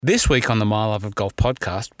This week on the My Love of Golf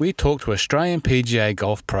podcast, we talk to Australian PGA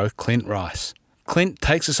golf pro Clint Rice. Clint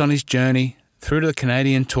takes us on his journey through to the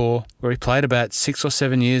Canadian Tour, where he played about 6 or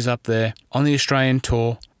 7 years up there, on the Australian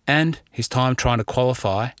Tour, and his time trying to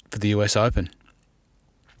qualify for the US Open.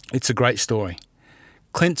 It's a great story.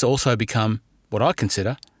 Clint's also become what I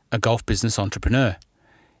consider a golf business entrepreneur,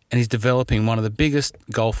 and he's developing one of the biggest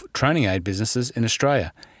golf training aid businesses in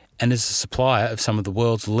Australia, and is a supplier of some of the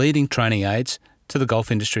world's leading training aids to the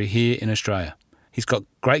golf industry here in Australia. He's got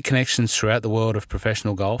great connections throughout the world of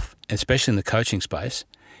professional golf, especially in the coaching space.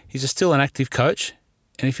 He's still an active coach,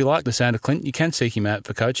 and if you like the sound of Clint, you can seek him out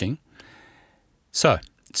for coaching. So,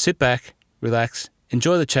 sit back, relax,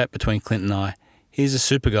 enjoy the chat between Clint and I. He's a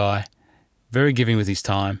super guy, very giving with his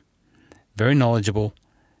time, very knowledgeable,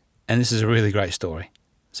 and this is a really great story.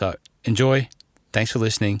 So, enjoy. Thanks for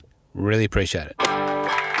listening. Really appreciate it.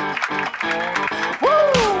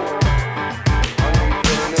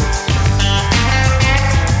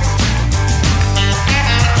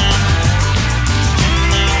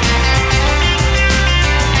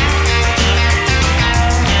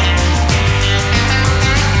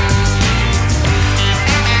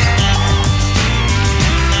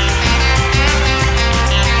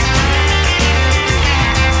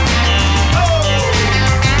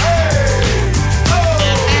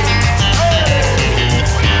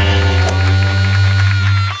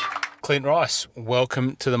 Clint Rice,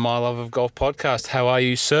 welcome to the My Love of Golf podcast. How are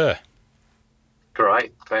you, sir?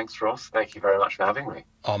 Great. Thanks, Ross. Thank you very much for having me.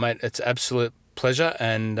 Oh, mate, it's absolute pleasure,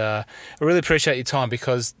 and I really appreciate your time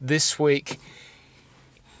because this week,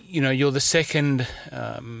 you're the second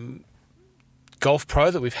golf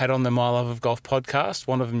pro that we've had on the My Love of Golf podcast.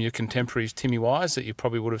 One of them, your contemporary, is Timmy Wise, that you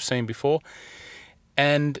probably would have seen before.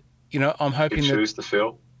 And, I'm hoping big shoes to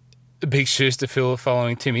fill. Big shoes to fill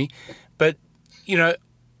following Timmy. But,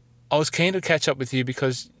 I was keen to catch up with you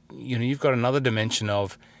because, you've got another dimension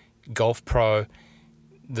of golf pro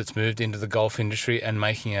that's moved into the golf industry and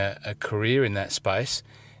making a career in that space.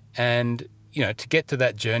 And, to get to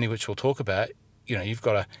that journey, which we'll talk about, you've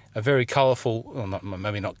got a very colourful, well,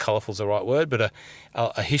 maybe not colourful is the right word, but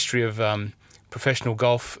a history of professional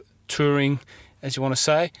golf touring, as you want to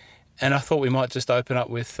say. And I thought we might just open up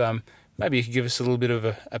with maybe you could give us a little bit of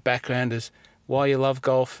a background as why you love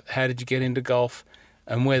golf, how did you get into golf,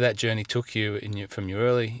 and where that journey took you from your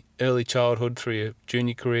early childhood through your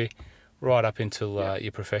junior career right up until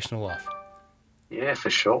your professional life. Yeah, for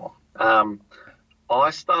sure. I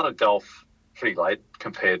started golf pretty late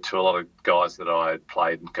compared to a lot of guys that I had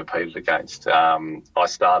played and competed against. I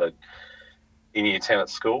started in year 10 at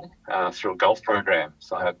school through a golf program.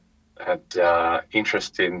 So I had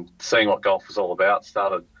interest in seeing what golf was all about.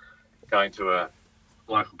 Started going to a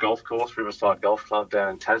local golf course, Riverside Golf Club down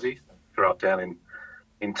in Tassie. Grew up down in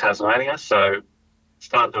Tasmania, so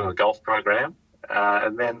started doing a golf program,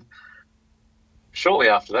 and then shortly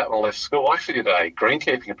after that, when I left school, I actually did a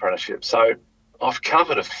greenkeeping apprenticeship. So I've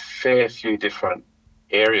covered a fair few different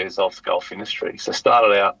areas of the golf industry. So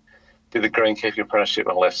started out, did the greenkeeping apprenticeship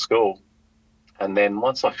when I left school, and then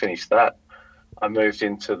once I finished that, I moved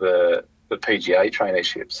into the PGA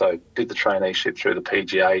traineeship. So did the traineeship through the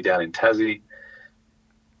PGA down in Tassie,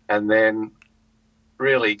 and then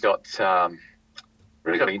really got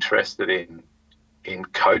interested in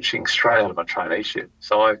coaching straight out of my traineeship.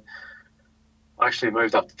 So I actually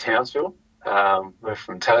moved up to Townsville, moved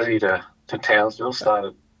from Tassie to Townsville,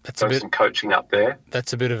 started doing some coaching up there.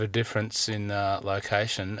 That's a bit of a difference in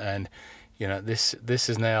location, and this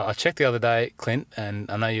is now. I checked the other day, Clint, and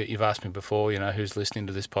I know you've asked me before. Who's listening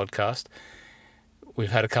to this podcast?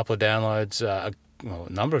 We've had a couple of downloads, a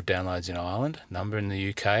number of downloads in Ireland, number in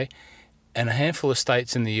the UK. And a handful of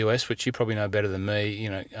states in the US, which you probably know better than me.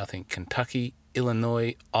 I think Kentucky,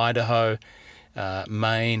 Illinois, Idaho,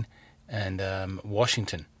 Maine, and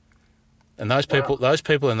Washington. And those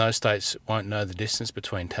people in those states won't know the distance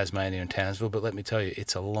between Tasmania and Townsville, but let me tell you,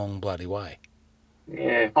 it's a long bloody way.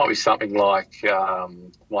 Yeah, it might be something like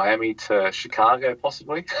Miami to Chicago,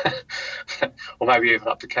 possibly, or maybe even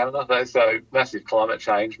up to Canada. So massive climate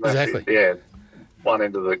change. Exactly. Yeah, one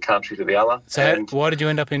end of the country to the other. So why did you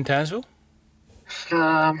end up in Townsville?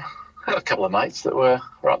 I had a couple of mates that were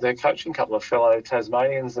up there coaching, a couple of fellow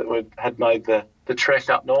Tasmanians that had made the trek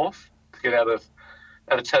up north to get out of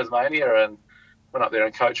Tasmania, and went up there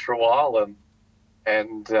and coached for a while,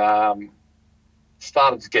 and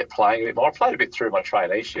started to get playing a bit more. I played a bit through my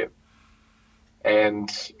traineeship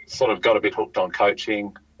and sort of got a bit hooked on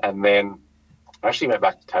coaching, and then I actually went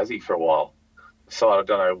back to Tassie for a while. So I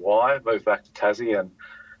don't know why, I moved back to Tassie, and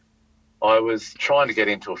I was trying to get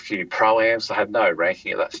into a few pro-ams. I had no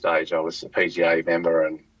ranking at that stage. I was a PGA member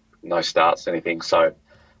and no starts, anything. So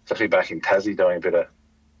definitely back in Tassie doing a bit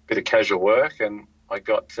of casual work, and I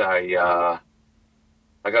got a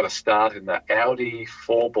start in the Audi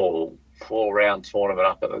 4-round tournament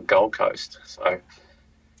up at the Gold Coast. So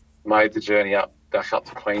made the journey back up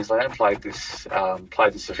to Queensland, played this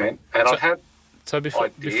event, and I'd had. So before,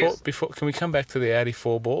 can we come back to the Audi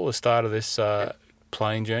 4-ball, the start of this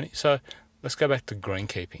playing journey? So let's go back to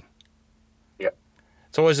greenkeeping. Yep.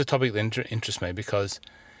 It's always a topic that interests me because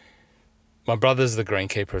my brother's the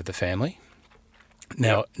greenkeeper of the family.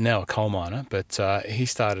 Now a coal miner, but he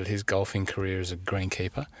started his golfing career as a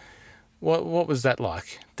greenkeeper. What was that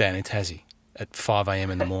like down in Tassie at 5 a.m.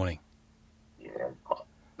 in the morning? Yeah.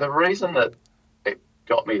 The reason that it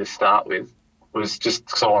got me to start with was just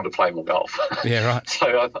because I wanted to play more golf. Yeah, right.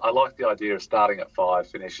 So I liked the idea of starting at 5,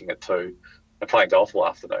 finishing at 2, and playing golf all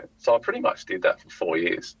afternoon. So I pretty much did that for 4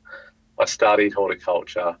 years. I studied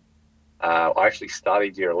horticulture. I actually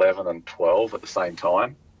studied year 11 and 12 at the same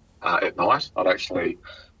time at night. I'd actually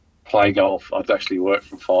play golf. I'd actually work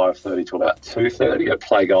from 5:30 to about 2:30. I'd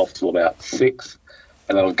play golf till about 6,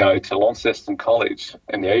 and then I'd go to Launceston College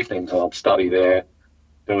in the evenings, and I'd study there,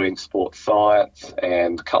 doing sports science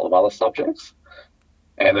and a couple of other subjects.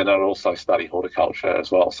 And then I'd also study horticulture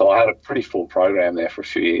as well. So I had a pretty full program there for a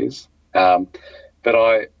few years. But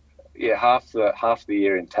half the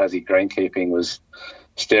year in Tassie greenkeeping was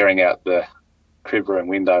staring out the crib room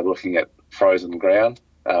window looking at frozen ground,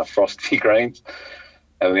 frosty greens,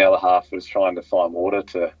 and the other half was trying to find water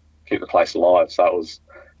to keep the place alive. So it was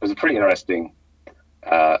a pretty interesting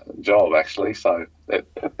job, actually. So it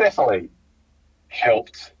definitely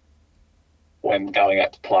helped when going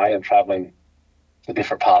out to play and travelling to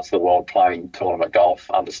different parts of the world, playing tournament golf,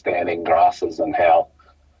 understanding grasses and how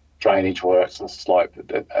drainage works and slope.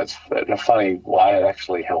 It's in a funny way, it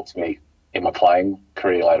actually helped me in my playing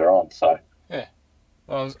career later on. So yeah,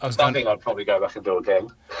 well, I'd probably go back and do again.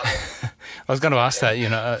 I was going to ask that.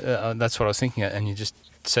 That's what I was thinking, and you just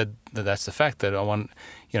said that's the fact. That I want,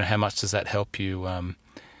 how much does that help you?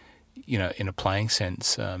 In a playing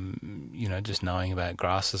sense, just knowing about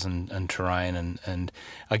grasses and terrain, and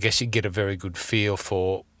I guess you get a very good feel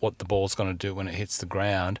for what the ball's going to do when it hits the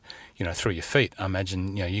ground, through your feet. I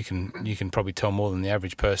imagine, you can probably tell more than the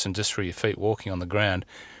average person just through your feet walking on the ground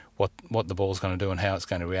what the ball's going to do and how it's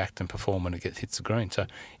going to react and perform when it hits the green. So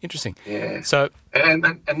interesting. Yeah. So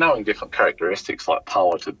and knowing different characteristics like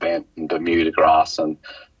power to bent and Bermuda grass and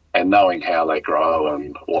knowing how they grow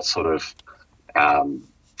and what sort of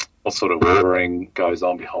watering goes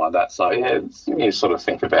on behind that. So yeah, you sort of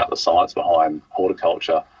think about the science behind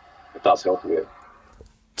horticulture. It does help a bit.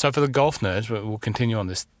 So for the golf nerds, we'll continue on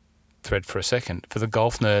this thread for a second. For the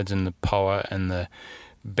golf nerds and the power and the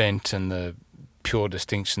bent and the pure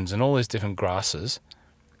distinctions and all these different grasses,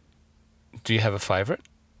 do you have a favourite?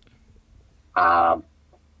 I'm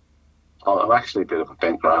actually a bit of a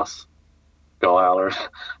bent grass guy.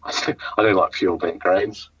 I do like pure bent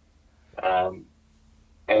greens. And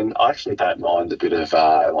I actually don't mind a bit of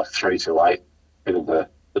 3-8, bit of the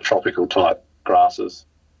tropical type grasses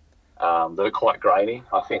that are quite grainy.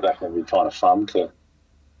 I think that can be kind of fun to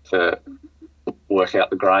work out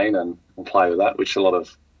the grain and play with that, which a lot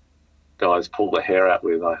of guys pull their hair out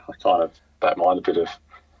with. I kind of don't mind a bit of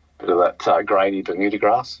that grainy Bermuda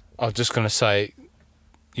grass. I was just going to say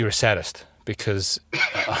you're a sadist because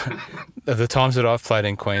the times that I've played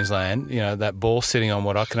in Queensland, that ball sitting on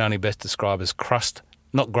what I can only best describe as crust.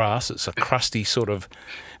 Not grass, it's a crusty sort of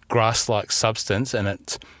grass-like substance, and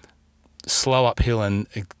it's slow uphill and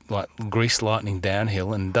like grease lightning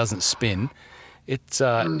downhill and doesn't spin. It's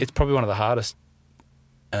probably one of the hardest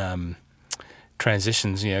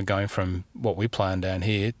transitions, going from what we play on down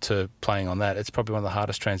here to playing on that. It's probably one of the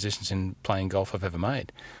hardest transitions in playing golf I've ever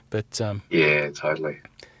made. But yeah, totally.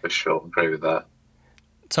 For sure, agree with that.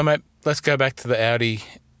 So, mate, let's go back to the Audi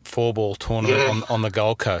 4-ball tournament on the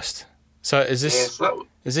Gold Coast. So is this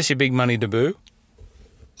your big money debut?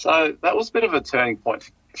 So that was a bit of a turning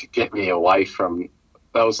point to get me away from.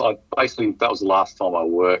 That was the last time I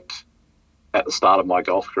worked at the start of my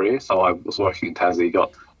golf career. So I was working in Tassie,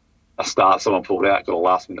 got a start. Someone pulled out, got a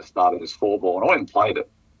last minute start in his 4-ball, and I went and played it.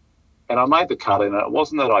 And I made the cut in it. It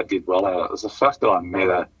wasn't that I did well at it. It was the fact that I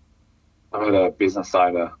met a business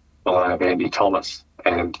owner by the name of Andy Thomas,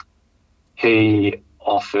 and he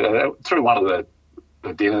offered through one of the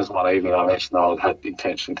dinners one evening. I mentioned I had the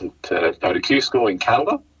intention to go to Q school in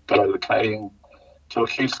Canada, go to the Canadian to a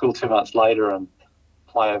Q school 2 months later and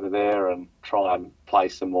play over there and try and play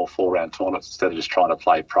some more 4-round tournaments instead of just trying to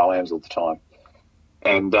play pro-ams all the time.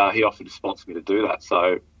 And he offered to sponsor me to do that.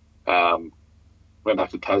 So went back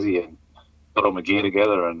to Tassie and got all my gear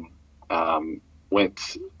together and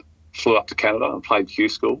went flew up to Canada and played Q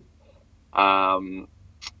School. And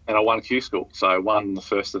I won Q School. So I won the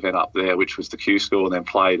first event up there, which was the Q School, and then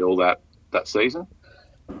played all that season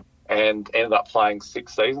and ended up playing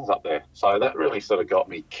 6 seasons up there. So that really sort of got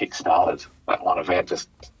me kick-started, that one event, just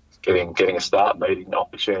getting a start, meeting an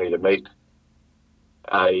opportunity to meet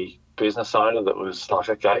a business owner that was like,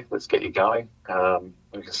 okay, let's get you going.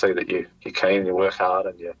 We can see that you're keen and you work hard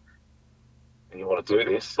and you want to do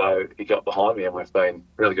this. So he got behind me and we've been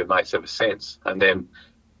really good mates ever since. And then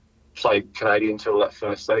played Canadian Tour that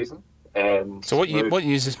first season. And so what year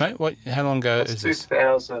is this, mate? How long ago is this?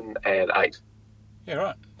 2008. Yeah,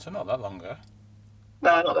 right. So not that long ago.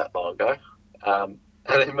 No, not that long ago. And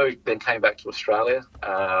then came back to Australia,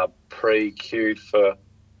 pre-queued for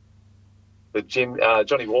the gym,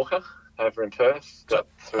 Johnny Walker over in Perth. Got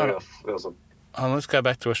through. Let's go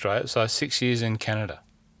back to Australia. So 6 years in Canada.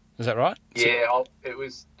 Is that right? Yeah,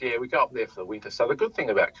 we go up there for the winter. So the good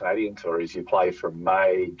thing about Canadian Tour is you play from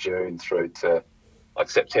May, June through to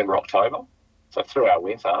like September, October. So through our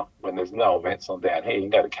winter, when there's no events on down here, you can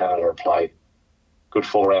go to Canada and play good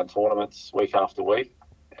 4-round tournaments week after week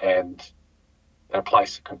and play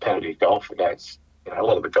some competitive golf against a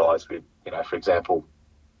lot of the guys who, for example,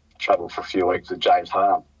 travelled for a few weeks with James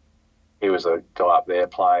Harm. He was a guy up there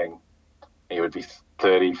playing, he would be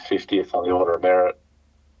 30th, 50th on the order of merit.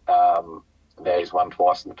 Now he's won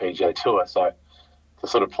twice in the PGA Tour. So to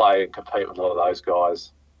sort of play and compete with a lot of those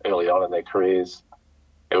guys early on in their careers,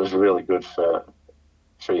 it was really good for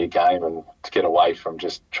your game and to get away from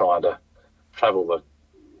just trying to travel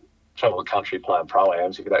the country playing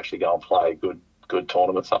pro-ams. You could actually go and play good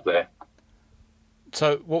tournaments up there.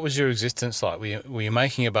 So what was your existence like? Were you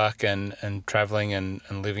making a buck and travelling and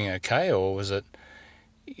living okay, or was it,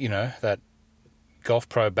 that golf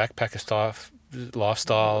pro backpacker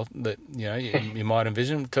lifestyle that you might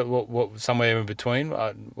envision? What somewhere in between?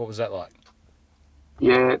 What was that like?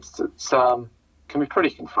 Yeah, it's can be pretty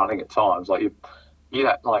confronting at times. Like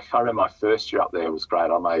I remember my first year up there was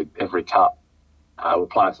great. I made every cut. We're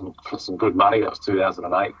playing for some good money. That was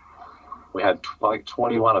 2008. We had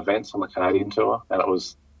 21 events on the Canadian Tour, and it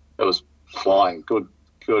was flying. Good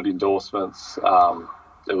endorsements.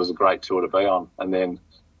 It was a great tour to be on. And then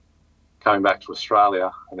coming back to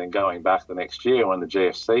Australia, and then going back the next year when the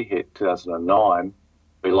GFC hit, 2009,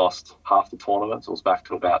 we lost half the tournaments. It was back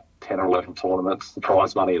to about 10 or 11 tournaments. The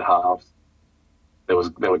prize money had halved.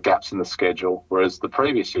 There were gaps in the schedule, whereas the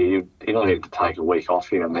previous year you only needed to take a week off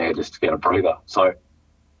here and there just to get a breather. So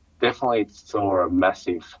definitely saw a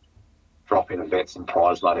massive drop in events and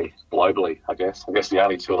prize money globally, I guess. I guess the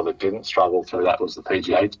only tour that didn't struggle through that was the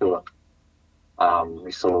PGA Tour.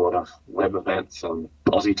 We saw a lot of web events and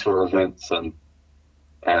Aussie Tour events and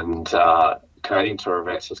Canadian Tour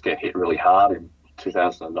events just get hit really hard in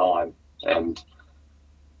 2009, and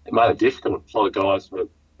it made it difficult. A lot of guys were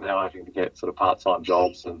now having to get sort of part-time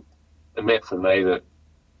jobs, and it meant for me that,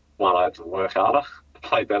 one, I had to work harder to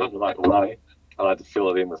play better, to make more money, and I had to fill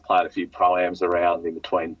it in with playing a few pro-ams around in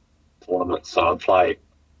between tournaments. So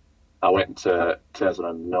I went to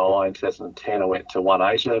 2009, 2010, I went to One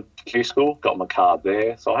Asia Q School, got my card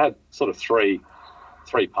there. So I had sort of three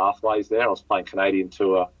pathways there. I was playing Canadian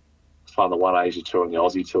Tour, playing the One Asia Tour and the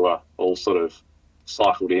Aussie Tour, all sort of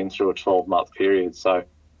cycled in through a 12-month period. So,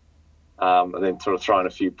 and then sort of throwing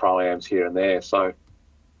a few pro-ams here and there. So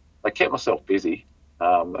I kept myself busy,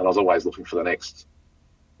 and I was always looking for the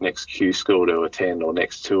next Q School to attend or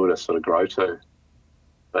next tour to sort of grow to.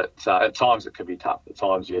 But at times it can be tough. At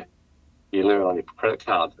times you live on your credit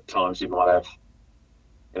card. At times you might have,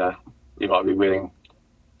 you might be winning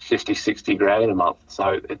 50, 60 grand in a month.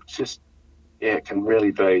 So it's just, it can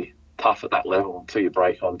really be tough at that level until you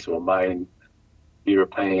break onto a main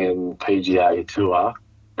European PGA tour.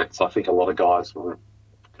 I think a lot of guys could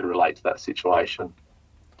relate to that situation,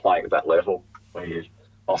 playing at that level where you're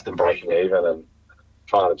often breaking even and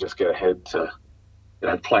trying to just get ahead to,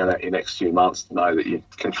 plan out your next few months to know that you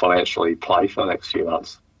can financially play for the next few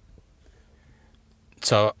months.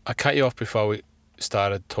 So I cut you off before we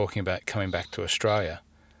started talking about coming back to Australia,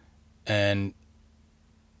 and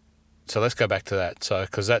so let's go back to that. So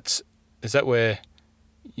because is that where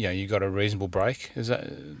you got a reasonable break? Is that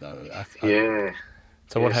yeah?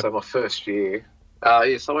 So what happened? So my first year,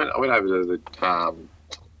 so I went over to the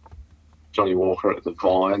Johnny Walker at the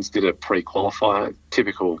Vines, did a pre-qualifier,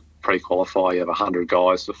 typical pre-qualifier. You have 100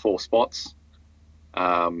 guys for 4 spots.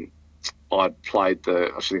 I'd played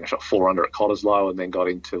I think I shot 400 at Cottesloe, and then got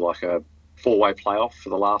into like a 4-way playoff for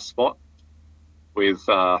the last spot with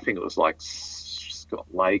I think it was like Scott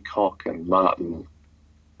Laycock and Martin.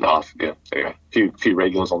 Anyway, a few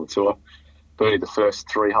regulars on the tour. birdied the first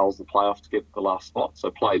 3 holes of the playoff to get the last spot.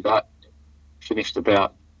 So played that, finished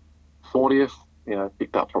about 40th,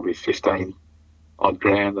 picked up probably 15 odd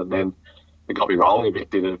grand, and then it got me rolling a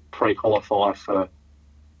bit. Did a pre-qualify for a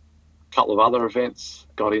couple of other events,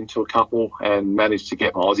 got into a couple, and managed to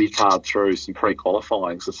get my Aussie card through some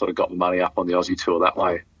pre-qualifying, so sort of got my money up on the Aussie tour that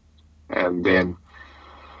way. And then,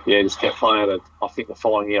 just kept playing. I think the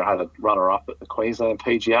following year I had a runner-up at the Queensland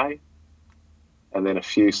PGA, and then a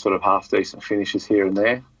few sort of half-decent finishes here and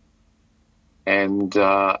there. And,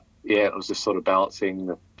 it was just sort of balancing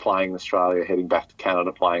the playing in Australia, heading back to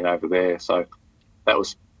Canada, playing over there. So that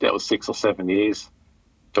was 6 or 7 years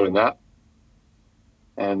doing that,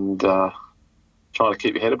 and trying to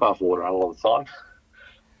keep your head above water all the time.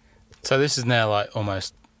 So this is now like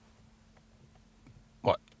almost,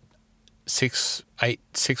 6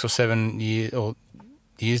 or 7 years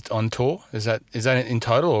on tour? Is that in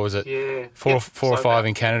total, or was it four or five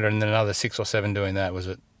in Canada and then another 6 or 7 doing that?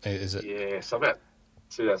 Is it? Yeah, so about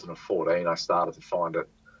 2014 I started to find it.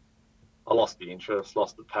 I lost the interest,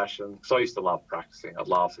 lost the passion. So I used to love practicing. I'd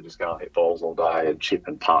love to just go and hit balls all day and chip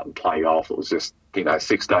and putt and play golf. It was just,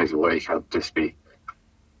 6 days a week. I'd just be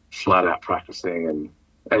flat out practicing and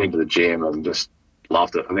into the gym, and just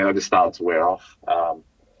loved it. And then I just started to wear off.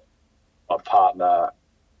 My partner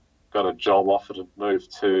got a job offer to move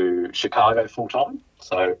to Chicago full time.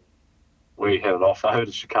 So we headed off over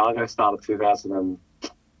to Chicago, started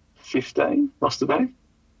 2015, must have been.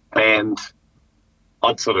 And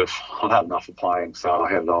I'd had enough of playing, so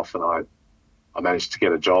I headed off, and I managed to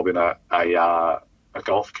get a job in a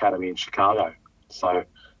golf academy in Chicago. So,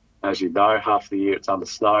 as you know, half the year it's under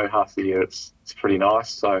snow, half the year it's pretty nice.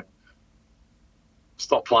 So,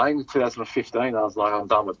 stopped playing in 2015. I was like, I'm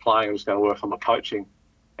done with playing. I'm just going to work on my coaching.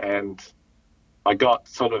 And I got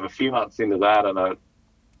sort of a few months into that, and a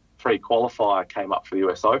pre-qualifier came up for the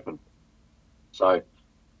US Open. So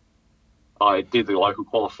I did the local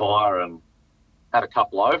qualifier and had a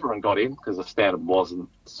couple over and got in, because the standard wasn't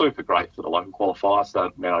super great for the local qualifier. So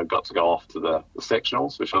that meant I got to go off to the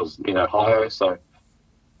sectionals, which was in Ohio. So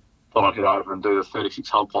thought I'd head over and do the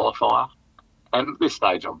 36-hole qualifier. And at this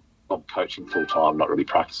stage, I'm coaching full-time, not really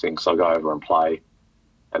practicing. So I go over and play.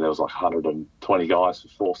 And there was like 120 guys for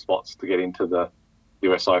 4 spots to get into the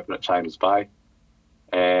US Open at Chambers Bay.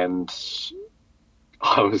 And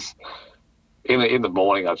I was, in the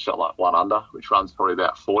morning, I'd shot like 1 under, which runs probably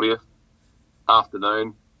about 40th.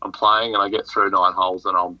 Afternoon, I'm playing, and I get through 9 holes,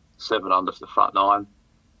 and I'm 7 under for the front 9,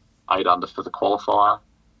 8 under for the qualifier,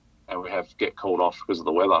 and we have to get called off because of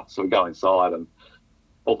the weather. So we go inside, and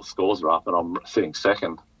all the scores are up, and I'm sitting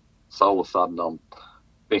second. So all of a sudden, I'm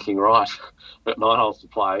thinking, right, we've got 9 holes to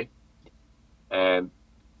play, and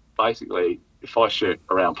basically, if I shoot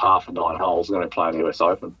around par for 9 holes, I'm going to play in the US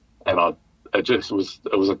Open. And it was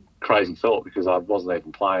a crazy thought, because I wasn't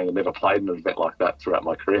even playing and never played an event like that throughout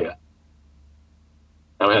my career.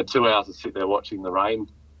 And we had 2 hours to sit there watching the rain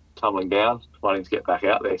tumbling down, waiting to get back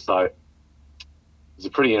out there. So it was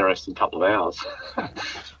a pretty interesting couple of hours,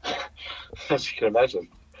 as you can imagine.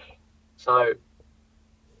 So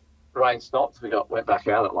the rain stopped. We went back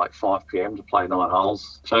out at like 5 p.m. to play 9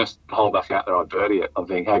 holes. First hole back out there, I birdie it. I'm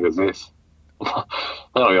thinking, how good is this? Then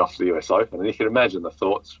I'll be off to the US Open. And you can imagine the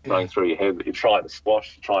thoughts going through your head that you're trying to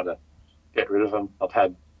squash, trying to get rid of them. I've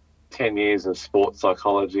had 10 years of sports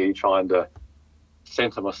psychology, trying to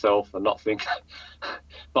centre myself and not think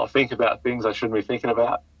about things I shouldn't be thinking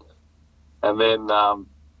about. And then the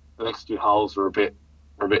next few holes were a bit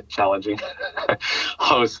challenging.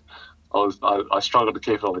 I struggled to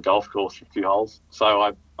keep it on the golf course for a few holes. So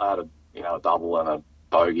I had a double and a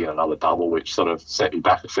bogey and another double, which sort of set me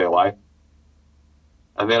back a fair way.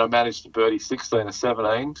 And then I managed to birdie 16 and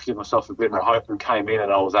 17 to give myself a bit more hope, and came in,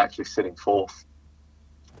 and I was actually sitting 4th.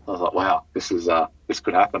 I was like, wow, this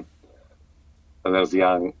could happen. And there was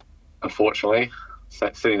unfortunately,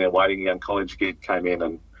 sitting there waiting, a young college kid came in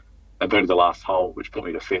and birdied the last hole, which put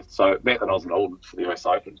me to 5th. So it meant that I was an old for the US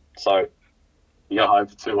Open. So you go home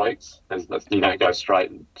for 2 weeks. You don't go straight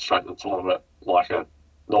to the tournament like a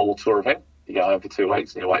normal tour event. You go home for 2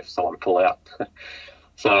 weeks and you wait for someone to pull out.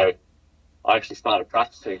 So I actually started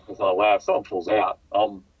practicing. I thought, wow, if someone pulls out,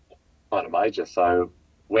 I'm quite a major. So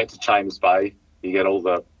went to Chambers Bay. You get all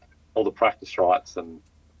the practice rights and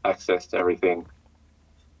access to everything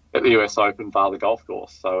at the US Open bar the golf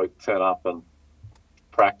course. So I turn up and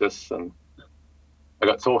practice, and I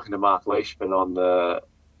got talking to Mark Leishman on the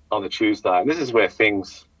Tuesday, and this is where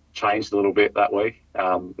things changed a little bit that week.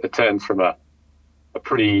 It turned from a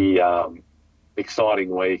pretty exciting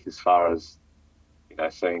week as far as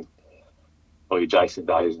seeing all your Jason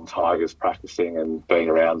Days and Tigers practicing and being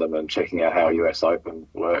around them and checking out how US Open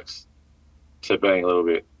works. to being a little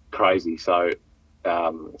bit crazy. So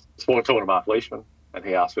talking to Mark Leishman, and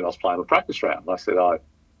he asked when I was playing a practice round. And I said,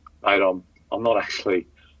 mate, I'm not actually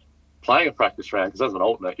playing a practice round, because as an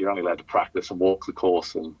alternate, you're only allowed to practice and walk the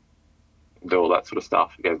course and do all that sort of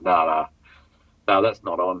stuff. He goes, no, that's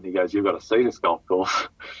not on. He goes, you've got to see this golf course.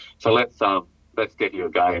 So let's get you a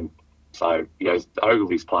game. So he goes,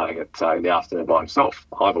 Ogilvy's playing it in the afternoon by himself.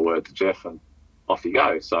 I have a word to Jeff, and off you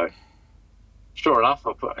go. So sure enough,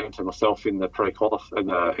 I put into myself in the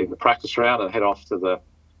in the practice round and head off to the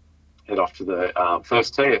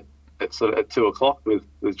first tee at 2:00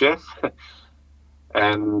 with Jeff.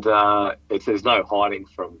 And there's no hiding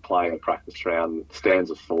from playing a practice round.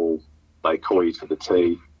 Stands are full. They call you to the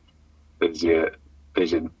tee. There's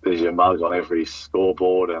your mug on every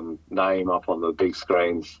scoreboard and name up on the big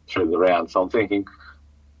screens through the round. So I'm thinking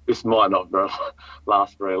this might not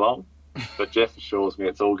last very long, but Jeff assures me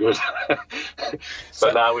it's all good.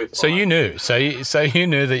 So you knew. So you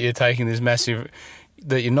knew that you're taking this massive,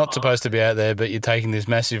 that you're not supposed to be out there, but you're taking this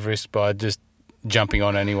massive risk by just jumping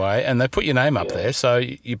on anyway. And they put your name up there, so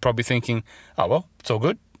you're probably thinking, oh well, it's all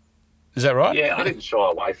good. Is that right? Yeah, I didn't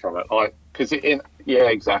shy away from it.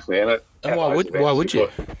 Exactly. And why would you?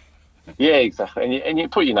 Yeah, exactly. And you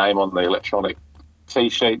put your name on the electronic tee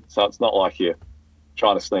sheet, so it's not like you're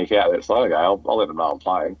trying to sneak out there. It's like, okay, I'll let them know I'm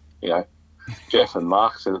playing. You know, Jeff and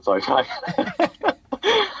Mark said it's okay.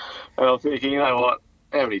 And I'm thinking, you know what?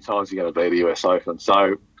 How many times are you going to be the US Open?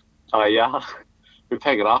 So, we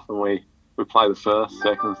peg it up and we play the first,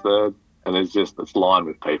 second, third, and it's lined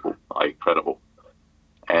with people. Like, incredible.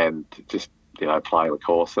 And just, you know, playing the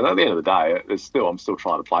course. And at the end of the day, I'm still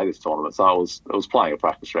trying to play this tournament. So I was playing a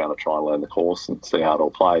practice round to try and learn the course and see how it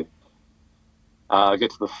all played. I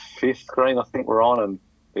get to the fifth green, I think we're on, and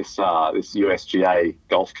this USGA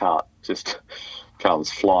golf cart just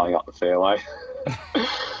comes flying up the fairway.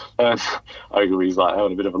 And Ogilvy's like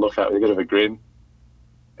having a bit of a look at me, a bit of a grin.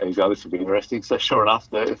 And he's like, this will be interesting. So sure enough,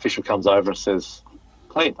 the official comes over and says,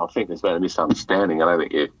 Clint, I think there's been a misunderstanding. I don't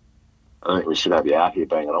think we should have you out here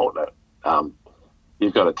being an alternate.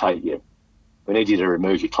 You've got to we need you to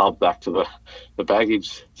remove your club back to the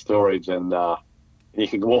baggage storage, and you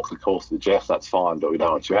can walk the course with Jeff, that's fine, but we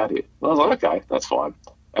don't want you out here. And I was like, okay, that's fine.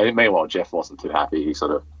 And meanwhile, Jeff wasn't too happy. He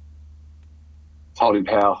sort of told him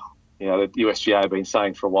how, you know, the USGA have been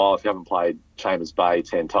saying for a while, if you haven't played Chambers Bay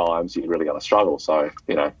 10 times, you're really going to struggle. So,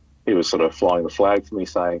 you know, he was sort of flying the flag for me,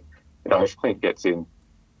 saying, you know, if Clint gets in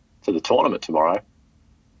to the tournament tomorrow,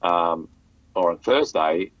 or on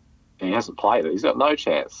Thursday, and he hasn't played it, he's got no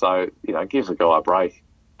chance. So, you know, give the guy a break.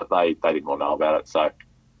 But they didn't want to know about it. So I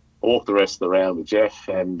walked the rest of the round with Jeff,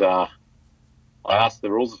 and I asked the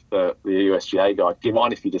rules of the USGA guy, do you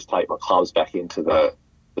mind if you just take my clubs back into the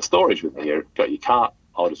storage with me? You've got your cart,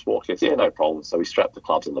 I'll just walk. He said, yeah, no problem. So we strapped the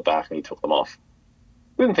clubs in the back and he took them off.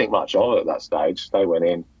 Didn't think much of it at that stage. They went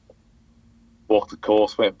in, walked the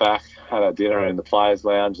course, went back, had a dinner in the players'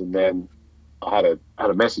 lounge, and then I had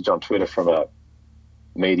a message on Twitter from a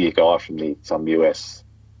media guy from some US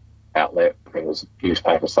outlet. I think it was a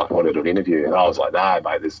newspaper or something, wanted an interview. And I was like, no,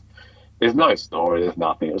 mate, there's no story, there's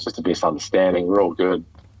nothing. It was just a misunderstanding. We're all good.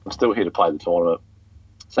 I'm still here to play the tournament.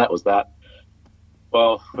 So that was that.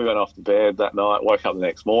 Well, we went off to bed that night, woke up the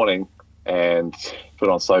next morning and put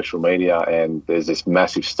on social media, and there's this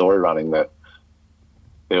massive story running that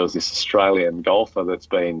there was this Australian golfer that's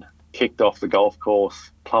been kicked off the golf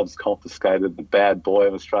course, clubs confiscated, the bad boy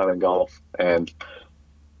of Australian golf. And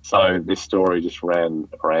so this story just ran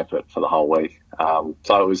rampant for the whole week.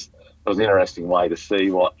 So it was an interesting way to see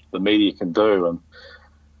what the media can do. And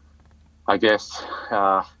I guess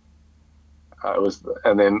it was,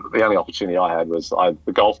 and then the only opportunity I had was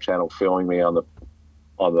the Golf Channel filming me on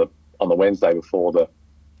the Wednesday before the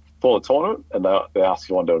tournament, and they asked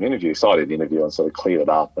if I wanted to do an interview. So I did an interview and sort of cleared it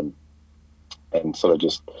up and sort of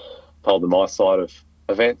just told them my side of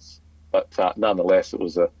events. But nonetheless, it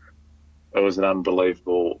was an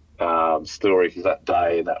unbelievable story, because that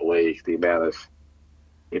day and that week, the amount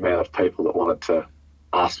of people that wanted to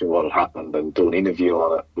ask me what had happened and do an interview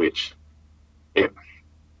on it, which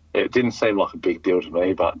it didn't seem like a big deal to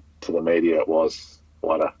me, but to the media it was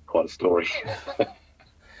quite a story.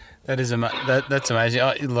 That's amazing.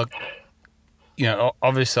 Look, you know,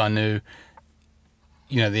 obviously I knew,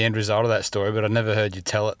 you know, the end result of that story, but I never heard you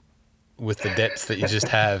tell it with the depth that you just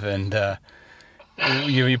have. And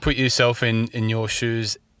you put yourself in your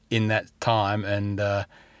shoes in that time, and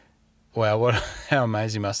wow, how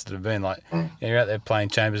amazing must it have been? Like, you know, you're out there playing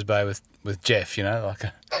Chambers Bay with Jeff, you know, like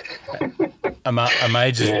a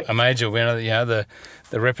major winner, you know,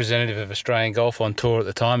 the representative of Australian golf on tour at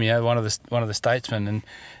the time, you know, one of the statesmen,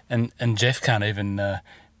 and Jeff can't even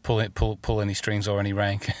pull any strings or any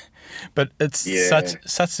rank. But it's such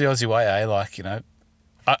the Aussie way, eh? Like, you know,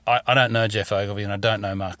 I don't know Jeff Ogilvy and I don't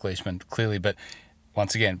know Mark Leishman clearly, but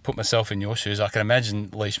once again, put myself in your shoes. I can imagine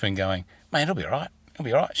Leishman going, mate, it'll be all right. It'll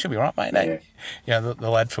be all right. She'll be all right, mate. Yeah. You know, the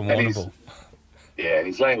lad from Warrnambool. Yeah,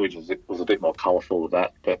 his language was a bit more colourful than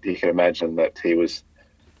that, but you can imagine that he was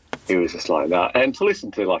just like that. And to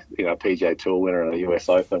listen to, like, you know, PGA Tour winner and a US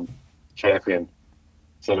Open champion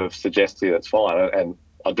sort of suggest to you that's fine, and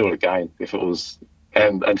I'd do it again if it was.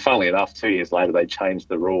 And funnily enough, 2 years later they changed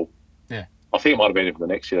the rule. Yeah, I think it might have been even the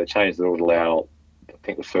next year they changed the rule to allow, I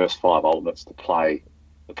think, the first 5 ultimates to play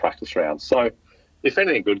the practice round. So, if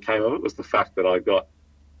anything good came of it, was the fact that I got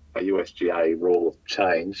a USGA rule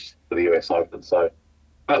changed for the US Open. So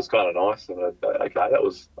that was kind of nice. And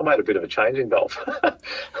I made a bit of a change in golf.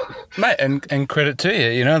 Mate, and credit to you.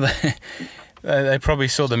 You know, they probably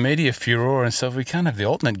saw the media furore and stuff. We can't have the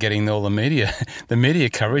alternate getting all the media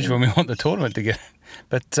coverage when we want the tournament to get.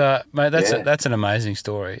 But mate, that's an amazing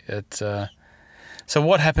story. So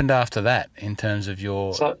what happened after that in terms of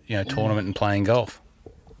your tournament and playing golf?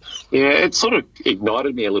 Yeah, it sort of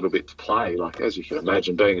ignited me a little bit to play. Like, as you can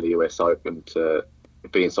imagine, being in the US Open, to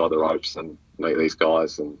be inside the ropes and meet these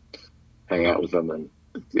guys and hang out with them, and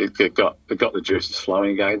it got the juices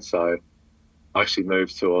flowing again. So I actually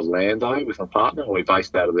moved to Orlando with my partner. We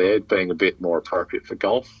based out of there, being a bit more appropriate for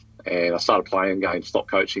golf. And I started playing again, stopped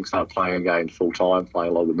coaching, started playing again full time,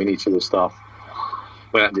 playing a lot of the mini tour stuff.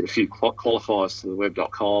 Went out and did a few qualifiers to the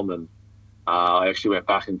web.com, and I actually went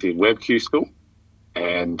back and did WebQ school.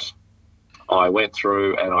 And I went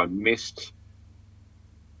through and I missed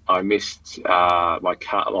my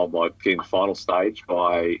cut on my final stage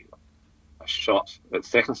by a shot at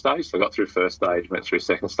second stage. So I got through first stage, went through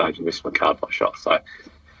second stage, and missed my cut by a shot. So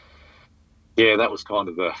yeah, that was kind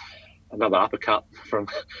of another uppercut from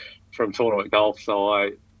tournament golf. So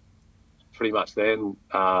I pretty much then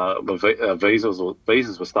my visas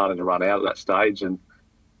were starting to run out at that stage, and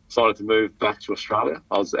decided to move back to Australia.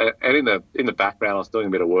 In the background, I was doing a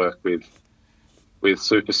bit of work with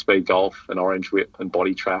super speed golf and orange whip and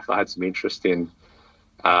body track. I had some interest in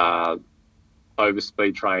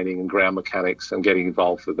overspeed training and ground mechanics, and getting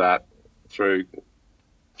involved with that through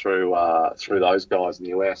those guys in the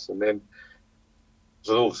US. And then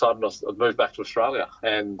so all of a sudden I moved back to Australia,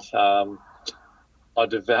 and I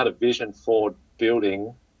had a vision for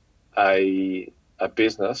building a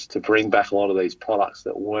business to bring back a lot of these products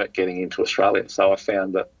that weren't getting into Australia. So I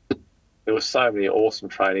found that there were so many awesome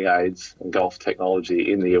training aids and golf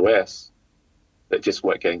technology in the US that just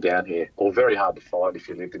weren't getting down here, or very hard to find if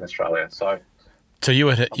you lived in Australia. So you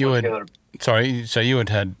had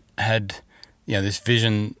this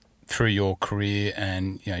vision through your career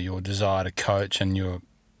and your desire to coach and your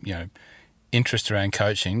interest around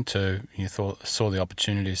coaching saw the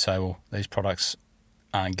opportunity to say, well, these products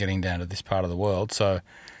aren't getting down to this part of the world, so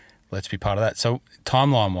let's be part of that. So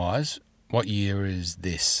timeline-wise, what year is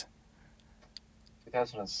this?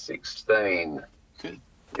 2016. Good.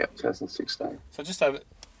 Yeah, 2016. So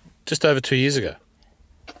just over 2 years ago.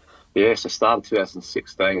 Yeah, so started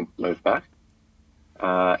 2016, moved back,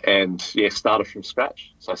 and started from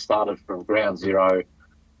scratch. So I started from ground zero.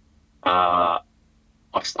 I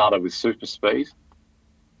started with super speed,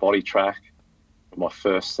 body track, my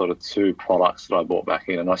first sort of 2 products that I bought back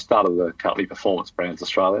in, and I started the company Performance Brands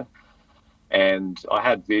Australia. And I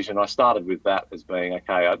had vision. I started with that as being,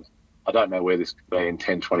 okay, I don't know where this could be in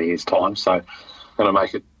 10, 20 years' time, so I'm going to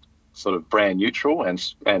make it sort of brand neutral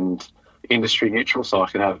and industry neutral, so I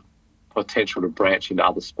could have potential to branch into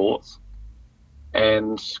other sports.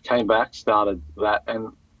 And came back, started that,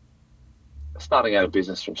 and starting out a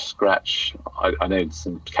business from scratch, I needed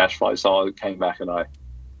some cash flow, so I came back and I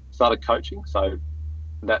started coaching. So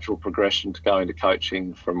natural progression to go into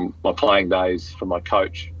coaching from my playing days from my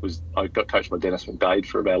coach was I got coached by Dennis McDade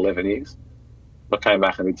for about 11 years. I came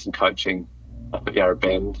back and did some coaching up at Yarra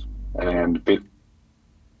Bend and a bit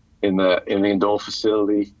in the indoor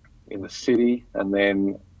facility in the city. And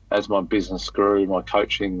then as my business grew, my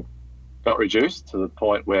coaching got reduced to the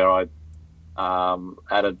point where I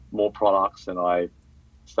added more products, and I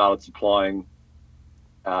started supplying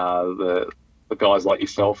the guys like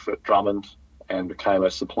yourself at Drummond, and became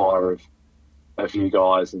a supplier of you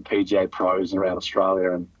guys and PGA pros around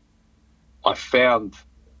Australia. And I found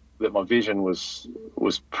that my vision was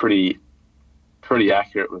pretty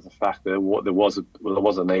accurate with the fact that there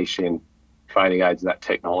was a niche in training aids and that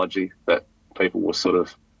technology that people were sort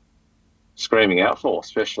of screaming out for,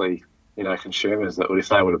 especially consumers that if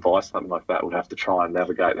they were to buy something like that would have to try and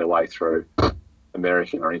navigate their way through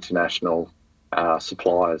American or international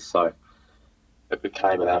suppliers. So it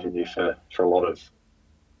became an avenue for a lot of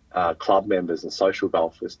club members and social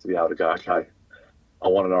golfers to be able to go, okay, I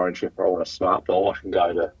want an orange ripper, I want a smart ball, I can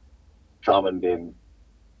go to Drummond in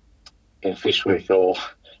Fishwick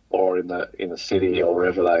or in the city or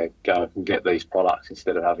wherever they go and get these products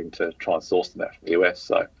instead of having to try and source them out from the US.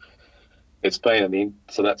 So it's been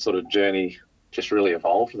so that sort of journey just really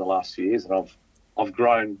evolved in the last few years, and I've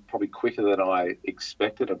grown probably quicker than I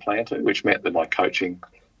expected and planned to, which meant that my coaching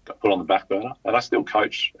got put on the back burner. And I still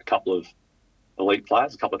coach a couple of elite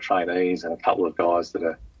players, a couple of trainees, and a couple of guys that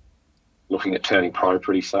are looking at turning pro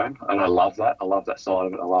pretty soon. And I love that. I love that side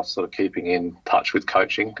of it. I love sort of keeping in touch with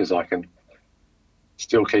coaching because I can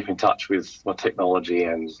still keep in touch with my technology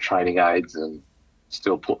and training aids and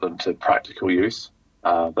still put them to practical use.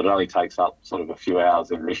 But it only takes up sort of a few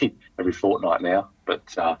hours every fortnight now. But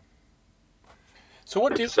so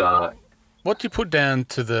what do you put down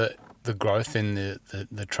to the growth in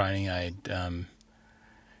the training aid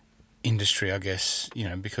industry, I guess,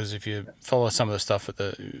 because if you follow some of the stuff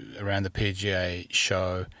around the PGA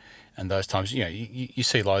show and those times, you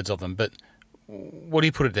see loads of them, but what do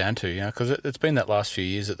you put it down to, because it's been that last few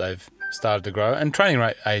years that they've started to grow, and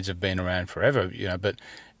training aids have been around forever, but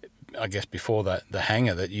I guess before that, the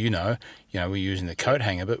hanger that we're using the coat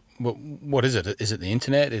hanger, but what is it? Is it the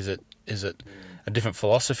internet? Is it a different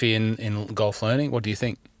philosophy in golf learning? What do you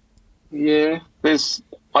think? Yeah,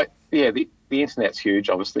 the internet's huge,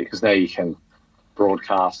 obviously, because now you can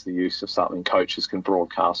broadcast the use of something. Coaches can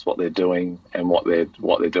broadcast what they're doing and what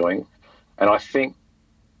they're doing. And I think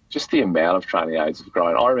just the amount of training aids have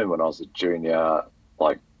grown. I remember when I was a junior,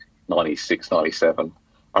 like 96, 97,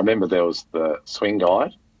 I remember there was the swing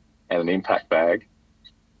guide and an impact bag,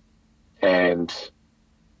 and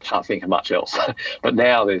can't think of much else. But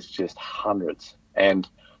now there's just hundreds. And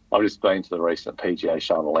I've just been to the recent PGA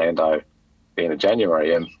show in Orlando in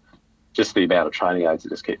January, and just the amount of training aids that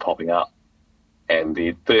just keep popping up, and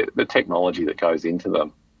the technology that goes into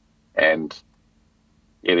them, and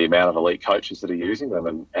the amount of elite coaches that are using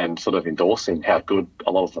them and sort of endorsing how good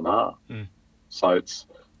a lot of them are. So it's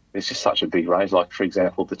just such a big range. Like, for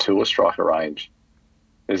example, the Tour Striker range.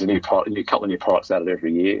 There's a couple of new products added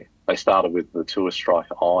every year. They started with the Tour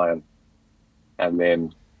Striker Iron, and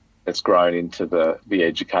then it's grown into the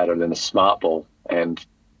Educator and then the Smart Ball. And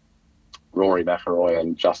Rory McIlroy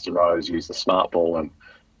and Justin Rose use the Smart Ball, and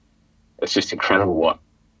it's just incredible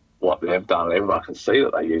what they've done. And everyone can see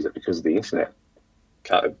that they use it because of the internet.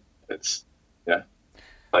 It's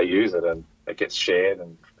they use it and it gets shared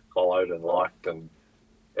and followed and liked, and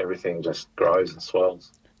everything just grows and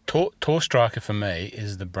swells. Tour Striker for me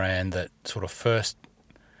is the brand that sort of first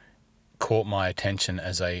caught my attention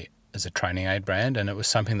as a training aid brand, and it was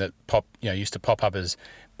something that used to pop up as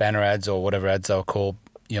banner ads or whatever ads they were called,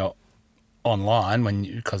 online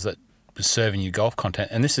because it was serving you golf content.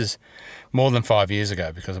 And this is more than 5 years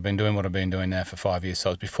ago, because I've been doing what I've been doing now for 5 years. So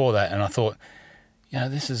it was before that, and I thought,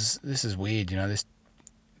 this is weird. This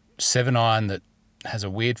 7-iron that has a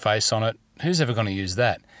weird face on it. Who's ever going to use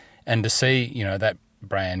that? And to see, that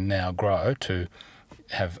brand now grow to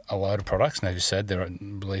have a load of products, and as you said, they're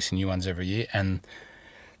releasing new ones every year, and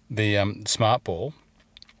the Smart Ball,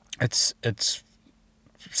 it's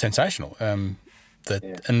sensational. And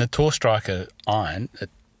the Tour Striker iron,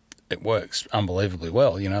 it works unbelievably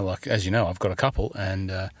well. Like, as you know, I've got a couple,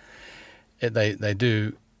 and they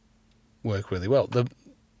do work really well.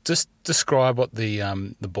 Just describe what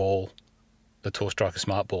the ball, the Tour Striker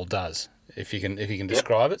Smart Ball does. If you can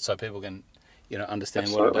describe it, so people can understand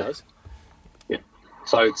Absolutely. What it does. Yeah.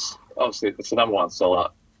 So it's the number one seller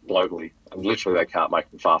globally, and literally they can't make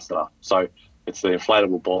them fast enough. So it's the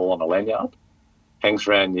inflatable ball on a lanyard, hangs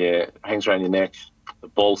around your neck. The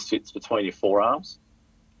ball sits between your forearms,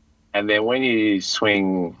 and then when you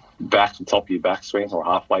swing back to the top of your backswing or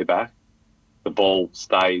halfway back, the ball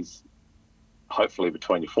stays hopefully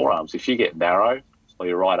between your forearms. If you get narrow, so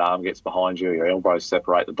your right arm gets behind you, your elbows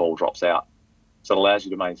separate, the ball drops out. So it allows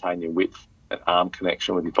you to maintain your width and arm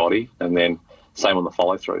connection with your body, and then same on the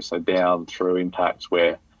follow through. So down through impacts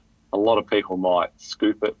where a lot of people might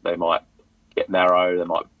scoop it, they might get narrow, they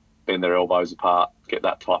might bend their elbows apart, get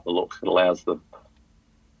that type of look. It allows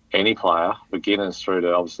any player, beginners through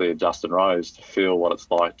to obviously a Justin Rose, to feel what it's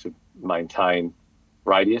like to maintain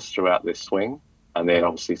radius throughout their swing, and then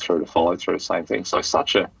obviously through to follow through, same thing. So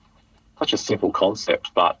such a simple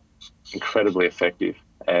concept, but incredibly effective.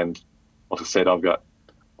 And like I said, I've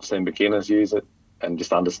seen beginners use it and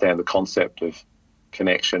just understand the concept of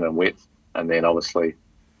connection and width, and then obviously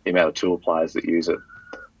the amount of tour players that use it.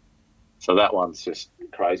 So that one's just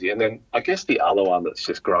crazy. And then I guess the other one that's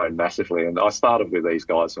just grown massively, and I started with these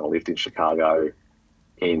guys when I lived in Chicago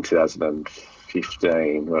in 2015,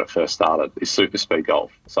 2015 when it first started, is super speed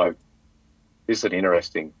golf. So this is an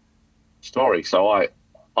interesting story. So I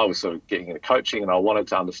was sort of getting into coaching and I wanted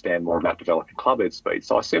to understand more about developing clubhead speed.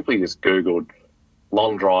 So I simply just Googled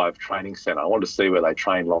long drive training center. I wanted to see where they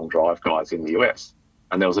train long drive guys in the US.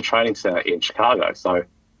 And there was a training center in Chicago. So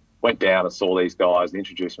went down and saw these guys and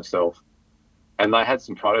introduced myself. And they had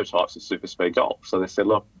some prototypes of super speed golf. So they said,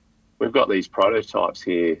 look, we've got these prototypes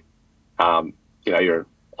here. You're an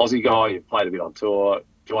Aussie guy, you've played a bit on tour.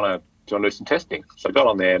 Do you want to do some testing? So I got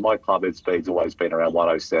on there. My clubhead speed's always been around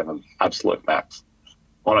 107, absolute max,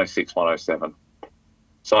 106, 107.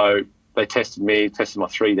 So they tested me, tested my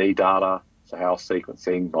 3D data, so how I was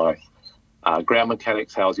sequencing my ground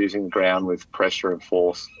mechanics, how I was using the ground with pressure and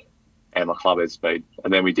force, and my clubhead speed.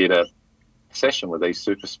 And then we did a session with these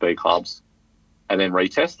super speed clubs and then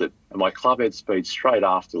retested. And my clubhead speed straight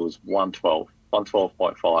after was 112.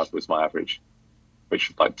 112.5 was my average, which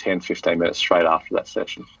was like 10, 15 minutes straight after that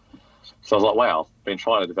session. So I was like, wow, I've been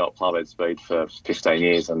trying to develop clubhead speed for 15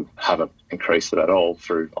 years and haven't increased it at all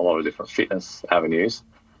through a lot of different fitness avenues.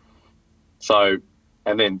 So,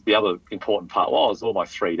 and then the other important part was all my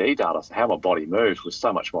 3D data, so how my body moved was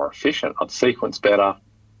so much more efficient. I'd sequence better.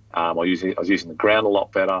 I was using the ground a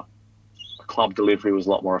lot better. The club delivery was a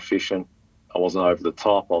lot more efficient. I wasn't over the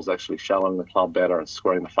top. I was actually shallowing the club better and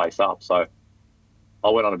screwing the face up. So I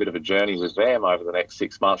went on a bit of a journey with them over the next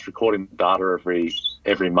 6 months, recording data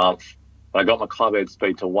every month. And I got my clubhead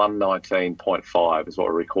speed to 119.5 is what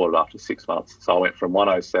we recorded after 6 months. So I went from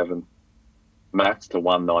 107 max to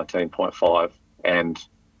 119.5 and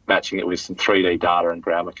matching it with some 3D data and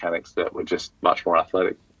ground mechanics that were just much more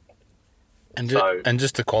athletic. And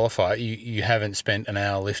just to qualify, you haven't spent an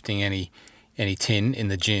hour lifting any tin in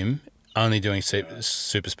the gym, only doing super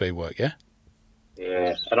speed work, yeah?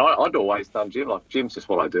 Yeah, and I'd always done gym. Like, gym's just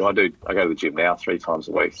what I do. I go to the gym now 3 times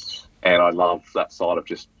a week, and I love that side of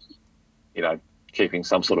just, keeping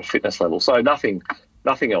some sort of fitness level. So nothing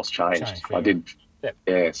else changed. I did,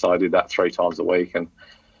 yeah. So I did that 3 times a week, and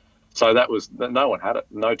so that was, no one had it.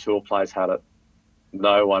 No tour players had it.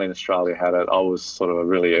 No one in Australia had it. I was sort of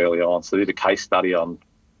really early on, so I did a case study on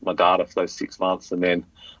my data for those 6 months, and then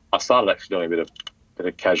I started actually doing a bit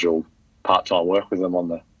of casual part-time work with them on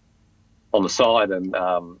the side, and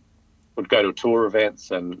would go to tour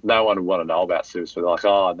events, and no one would want to know about super speed. Like,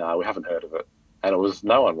 oh no, we haven't heard of it, and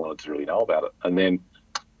no one wanted to really know about it. And then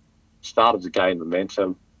started to gain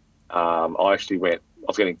momentum. I actually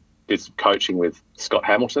did some coaching with Scott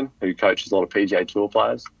Hamilton, who coaches a lot of PGA Tour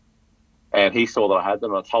players, and he saw that I had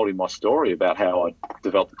them, and I told him my story about how I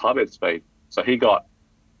developed the clubhead speed. So he bought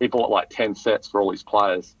like 10 sets for all his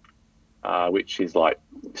players, which is like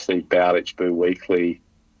Steve Bowditch, Boo Weekley.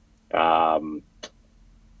 I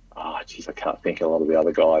can't think of a lot of the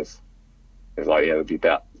other guys. There's there'd be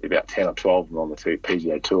about 10 or 12 of them on the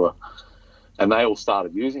PGA Tour, and they all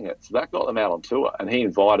started using it. So that got them out on tour, and he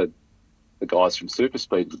invited the guys from Super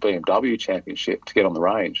Speed to the BMW Championship to get on the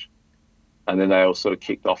range. And then they all sort of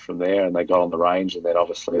kicked off from there, and they got on the range, and then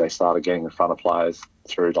obviously they started getting in front of players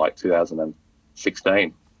through like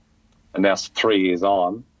 2016. And now 3 years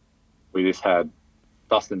on, we just had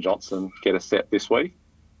Dustin Johnson get a set this week.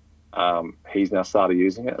 He's now started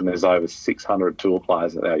using it, and there's over 600 tour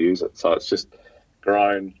players that now use it. So it's just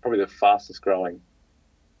grown, probably the fastest growing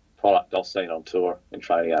product I've seen on tour in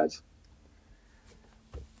training aids.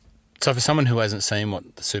 So for someone who hasn't seen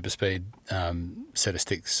what the super speed set of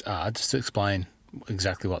sticks are, just to explain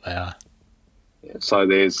exactly what they are. Yeah, so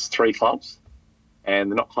there's 3 clubs,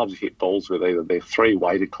 and they're not clubs you hit balls with either. They're 3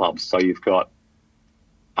 weighted clubs. So you've got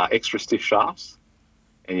extra stiff shafts,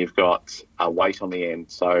 and you've got a weight on the end.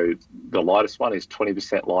 So the lightest one is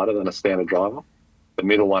 20% lighter than a standard driver. The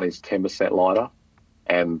middle one is 10% lighter,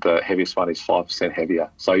 and the heaviest one is 5% heavier.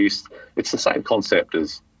 So it's the same concept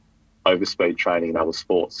as overspeed training in other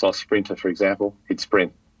sports. So a sprinter, for example, he'd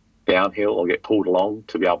sprint downhill or get pulled along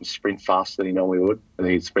to be able to sprint faster than he normally would, and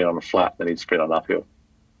then he'd sprint on a flat, then he'd sprint on uphill.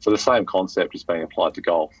 So the same concept is being applied to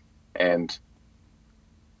golf, and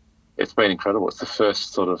it's been incredible. It's the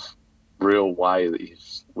first sort of real way that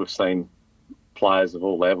we've seen players of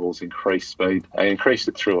all levels increase speed, and increase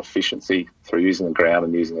it through efficiency, through using the ground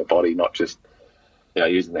and using their body, not just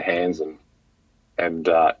using their hands and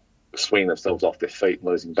swinging themselves off their feet and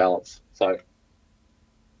losing balance. So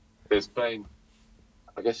there's been,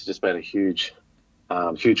 I guess, it's just been a huge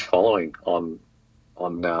following on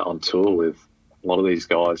tour with a lot of these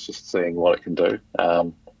guys, just seeing what it can do,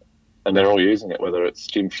 and they're all using it. Whether it's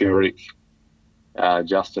Jim Furyk,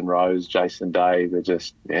 Justin Rose, Jason Day, they're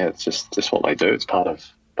just it's just what they do. It's part of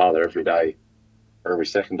their everyday or every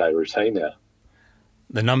second day routine now.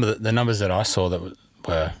 The numbers that I saw that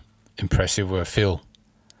were impressive were Phil.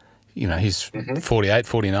 He's 48,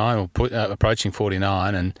 49, or approaching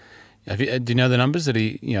 49. And do you know the numbers that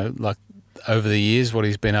he, like over the years, what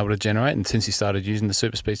he's been able to generate, and since he started using the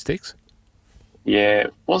super speed sticks? Yeah,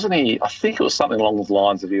 wasn't he? I think it was something along the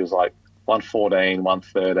lines of he was like 114,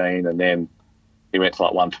 113, and then he went to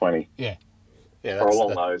like 120. Yeah. Or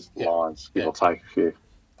along those lines, give or take a few.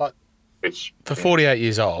 But for 48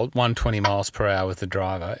 years old, 120 miles per hour with the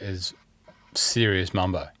driver is serious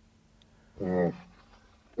mumbo.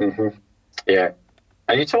 Mm-hmm. Yeah.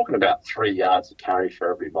 And you're talking about 3 yards of carry for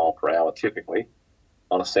every mile per hour typically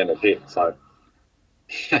on a centre hit. So,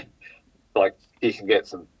 like, you can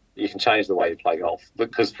change the way you play golf.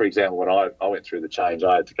 Because, for example, when I went through the change,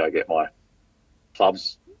 I had to go get my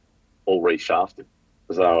clubs all reshafted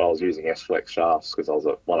because I was using S-Flex shafts because I was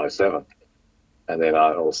at 107. And then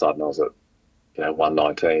all of a sudden I was at,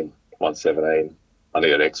 119, 117. I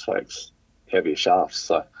needed X-Flex, heavier shafts.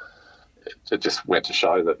 So it just went to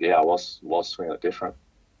show that, I was swinging it different.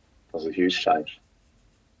 It was a huge change.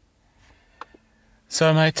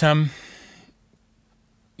 So, mate,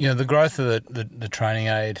 the growth of the training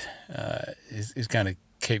aid is going to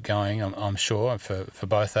keep going, I'm sure, for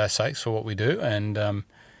both our sakes, for what we do. And,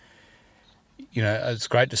 it's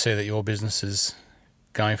great to see that your business is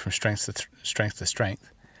going from strength to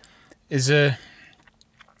strength. Is there,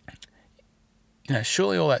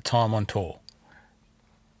 surely all that time on tour,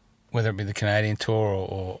 whether it be the Canadian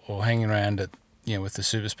tour or hanging around at, with the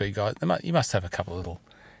super speed guys, you must have a couple of little.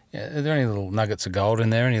 Yeah, are there any little nuggets of gold in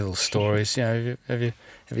there? Any little stories? Have you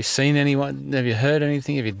seen anyone? Have you heard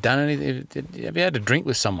anything? Have you done anything? Have you had a drink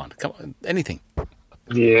with someone? Come on, anything?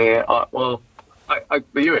 Yeah,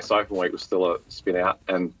 the US Open week was still a spin out,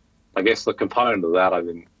 and I guess the component of that I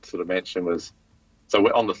didn't sort of mention was, so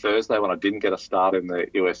on the Thursday when I didn't get a start in the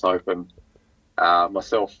US Open,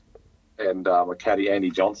 myself and my caddy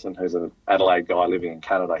Andy Johnson, who's an Adelaide guy living in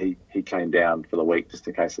Canada, he came down for the week just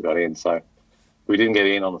in case I got in. So we didn't get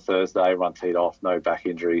in on the Thursday, everyone teed off, no back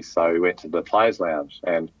injuries, so we went to the Players Lounge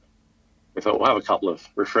and we thought we'll have a couple of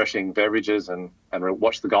refreshing beverages and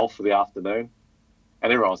watch the golf for the afternoon.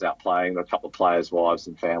 And everyone was out playing. There were a couple of players' wives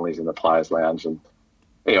and families in the Players Lounge. And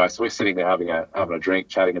anyway, so we're sitting there having a drink,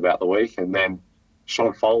 chatting about the week, and then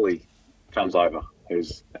Sean Foley comes over,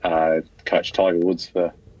 who's coached Tiger Woods for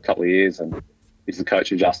a couple of years, and he's the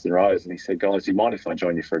coach of Justin Rose. And he said, "Guys, do you mind if I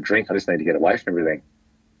join you for a drink? I just need to get away from everything."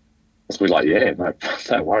 So we're like, "Yeah,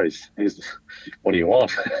 no worries. What do you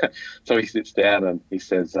want?" So he sits down and he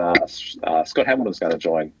says, Scott Hamilton's going to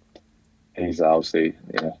join. He's obviously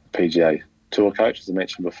PGA Tour coach, as I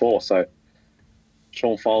mentioned before. So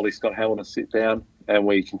Sean Foley, Scott Hamilton sit down, and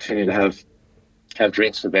we continue to have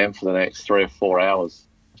drinks for them for the next 3 or 4 hours,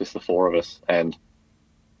 just the four of us. And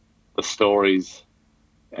the stories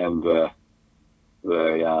and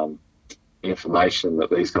the information that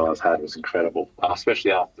these guys had was incredible,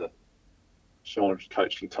 especially after Sean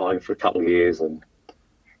coaching Tiger for a couple of years and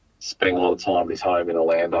spending a lot of time at his home in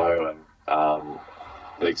Orlando, and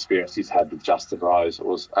the experience he's had with Justin Rose. It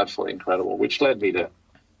was absolutely incredible, which led me to,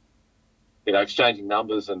 exchanging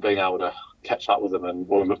numbers and being able to catch up with him. And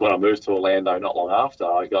when I moved to Orlando not long after,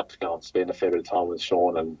 I got to go and spend a fair bit of time with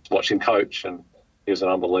Sean and watch him coach. And he was an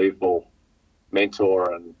unbelievable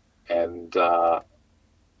mentor and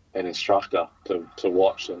instructor to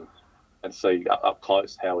watch and see up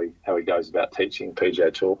close how he goes about teaching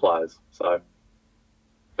PGA Tour players. So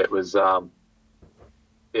it was that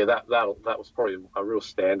was probably a real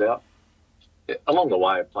standout. Along the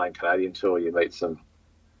way of playing Canadian Tour, you meet some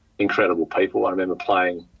incredible people. I remember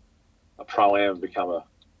playing a Pro-Am and become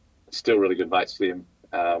still really good mates with him.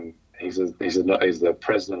 He's the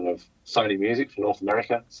president of Sony Music for North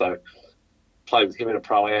America. So played with him in a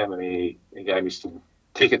Pro-Am, and he gave me some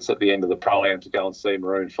tickets at the end of the Pro-Am to go and see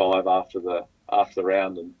Maroon 5 after the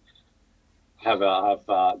round and have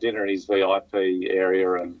dinner in his VIP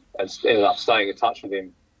area, and ended up staying in touch with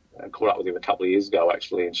him and caught up with him a couple of years ago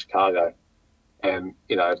actually in Chicago. And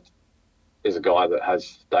is a guy that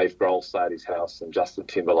has Dave Grohl stay at his house and Justin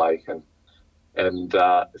Timberlake, and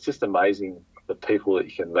it's just amazing the people that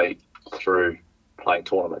you can meet through playing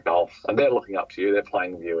tournament golf, and they're looking up to you, they're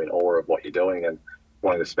playing with you in awe of what you're doing and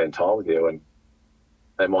wanting to spend time with you. And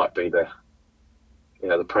they might be the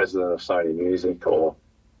president of Sony Music or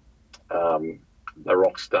a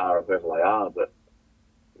rock star or whoever they are, but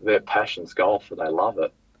their passion's golf and they love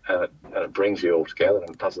it, and it brings you all together, and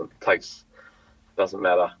it doesn't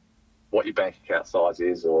matter what your bank account size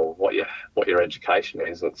is or what your education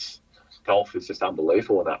is. Golf is just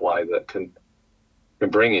unbelievable in that way, that can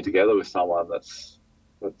bring you together with someone that's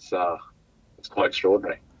quite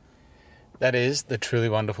extraordinary. That is the truly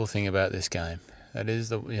wonderful thing about this game. That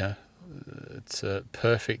is it's a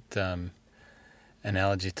perfect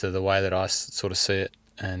analogy to the way that I sort of see it,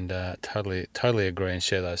 and totally agree and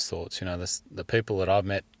share those thoughts. The people that I've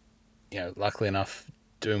met, luckily enough,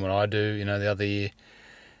 doing what I do. The other year,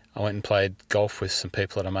 I went and played golf with some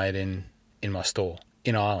people that I made in my store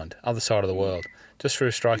in Ireland, other side of the world, just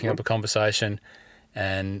through striking up a conversation,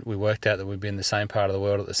 and we worked out that we'd be in the same part of the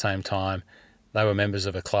world at the same time. They were members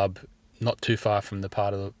of a club not too far from the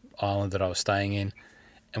part of the island that I was staying in,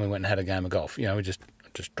 and we went and had a game of golf. We just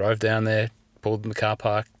drove down there, pulled in the car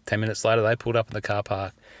park. 10 minutes later, they pulled up in the car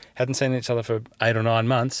park. Hadn't seen each other for 8 or 9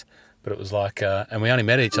 months, but it was like, and we only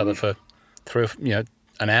met each other for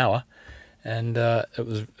an hour, and it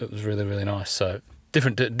was really, really nice. So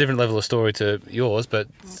different level of story to yours, but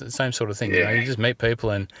it's the same sort of thing. Yeah. You just meet people,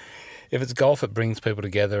 and if it's golf, it brings people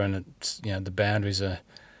together, and it's the boundaries are,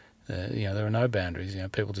 there are no boundaries.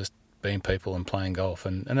 People just being people and playing golf,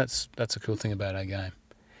 and that's a cool thing about our game.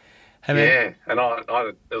 Hey, man. Yeah, and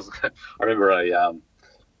I remember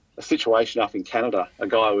a situation up in Canada. A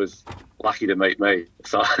guy was lucky to meet me,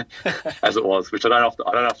 so as it was, which I don't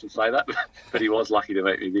often say that, but he was lucky to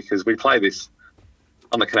meet me because we play this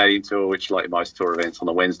on the Canadian Tour, which, like most tour events, on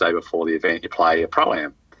the Wednesday before the event, you play a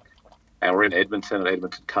Pro-Am. And we're in Edmonton at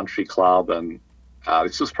Edmonton Country Club, and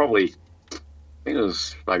this was probably, I think it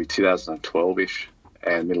was maybe 2012-ish,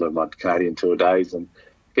 and middle of my Canadian Tour days, and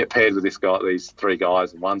get paired with these 3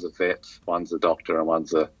 guys, and one's a vet, one's a doctor, and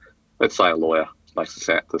one's let's say a lawyer. Makes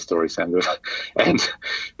the story sound good. And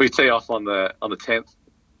we tee off on the 10th,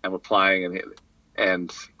 and we're playing,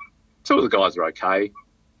 and 2 of the guys are okay.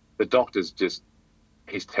 The doctor's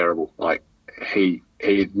he's terrible. Like he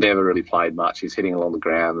never really played much. He's hitting along the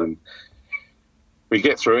ground, and we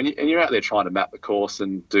get through, and you're out there trying to map the course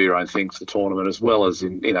and do your own thing for the tournament, as well as you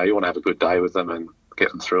want to have a good day with them and get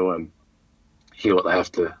them through and hear what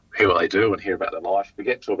they do and hear about their life. We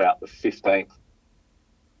get to about the 15th,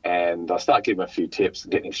 and I start giving him a few tips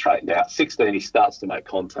and getting him straightened out. 16, he starts to make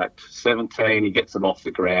contact. 17, he gets them off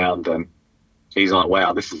the ground, and he's like,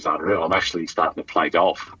 wow, this is unreal. I'm actually starting to play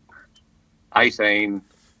golf. 18,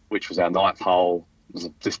 which was our 9th hole, was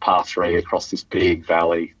this par 3 across this big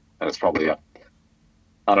valley, and it's probably a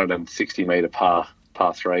 160-metre par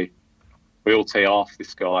 3. We all tee off.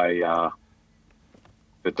 This guy,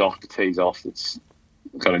 the doctor, tees off. That's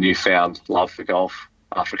got a newfound love for golf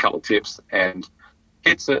after a couple of tips, and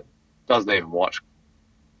hits it, doesn't even watch,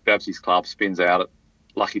 grabs his club, spins out it,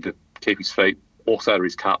 lucky to keep his feet, walks over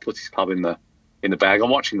his car, puts his club in the bag. I'm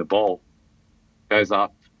watching the ball, goes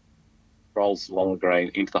up, rolls along the green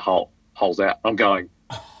into the hole, holes out. I'm going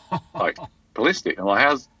like ballistic. I'm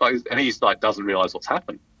like, and he's like, doesn't realise what's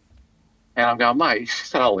happened. And I'm going, mate, he's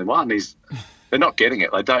just had a hole in one. They're not getting it.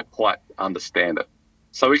 They don't quite understand it.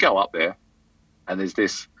 So we go up there, and there's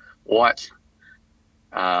this white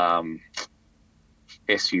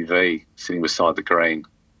SUV sitting beside the green,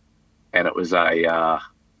 and it was a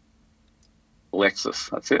Lexus.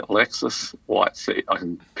 That's it, Lexus white seat. I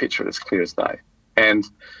can picture it as clear as day. And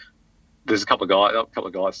there's a couple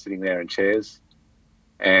of guys sitting there in chairs,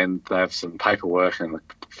 and they have some paperwork in the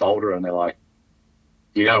folder, and they're like,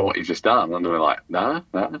 "You know what you've just done?" And we're like, "No,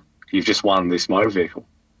 you've just won this motor vehicle."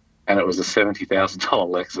 And it was a $70,000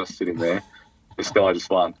 Lexus sitting there. This guy just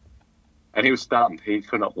won, and he was stunned. He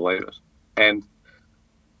could not believe it, and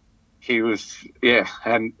he was,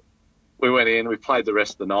 and we went in, we played the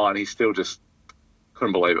rest of the night. He still just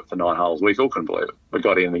couldn't believe it for 9 holes. We all couldn't believe it. We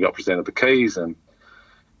got in and we got presented the keys, and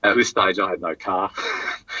at this stage I had no car.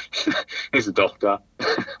 He's a doctor.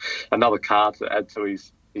 Another car to add to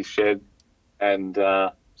his shed. And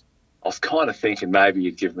I was kind of thinking maybe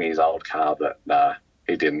he'd give me his old car, but no,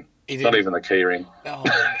 he didn't. Not even the key ring. Oh.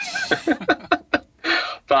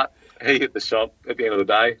 But he hit the shop at the end of the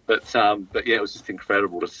day. But yeah, it was just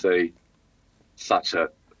incredible to see such a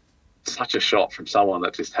shot from someone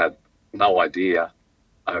that just had no idea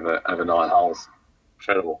over 9 holes.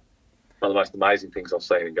 Incredible. One of the most amazing things I've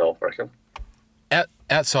seen in golf, I reckon.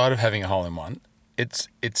 Outside of having a hole in one,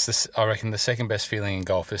 I reckon the second best feeling in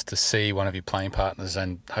golf is to see one of your playing partners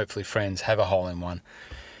and hopefully friends have a hole in one.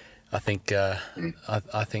 I think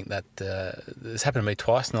I think that it's happened to me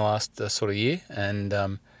twice in the last sort of year, and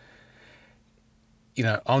I'm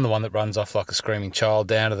the one that runs off like a screaming child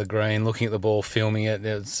down to the green, looking at the ball, filming it.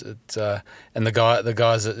 And the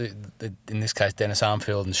guys in this case Dennis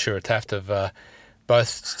Armfield and Shura Taft have both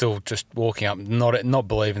still just walking up, not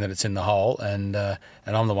believing that it's in the hole, and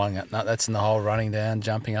I'm the one that, no, that's in the hole, running down,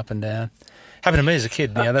 jumping up and down. Happened to me as a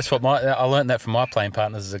kid. That's what I learned that from my playing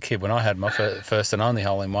partners as a kid. When I had my first and only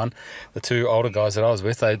hole in one, the 2 older guys that I was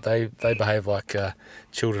with, they behave like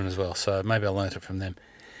children as well. So maybe I learnt it from them.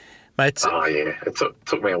 Mate, Oh, yeah. It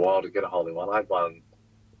took me a while to get a hole in one. I had one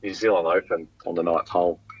New Zealand Open on the ninth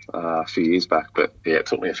hole a few years back, but yeah, it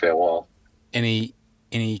took me a fair while. any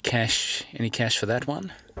cash for that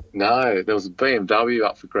one? No, there was a BMW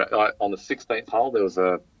up for on the 16th hole. There was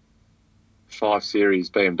a 5 Series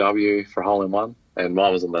BMW for a hole in one, and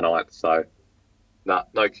mine was on the 9th. So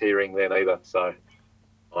no key ring then either. So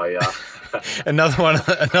I another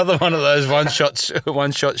one of those one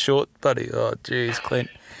shot short, buddy. Oh, geez, Clint.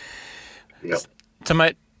 Yep. So,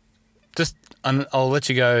 mate, I'll let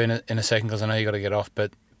you go in a second because I know you got to get off.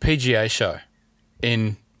 But PGA show,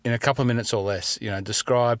 in a couple of minutes or less,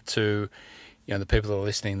 describe to the people that are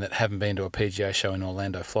listening that haven't been to a PGA show in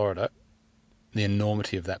Orlando, Florida, the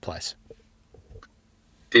enormity of that place.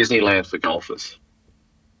 Disneyland for golfers.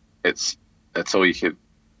 That's all you could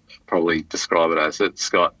probably describe it as. It's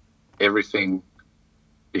got everything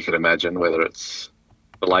you could imagine, whether it's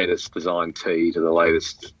the latest design tee to the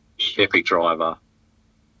latest epic driver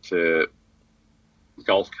to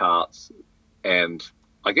golf carts. And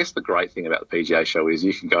I guess the great thing about the PGA show is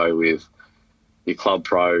you can go with your club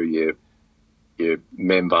pro, your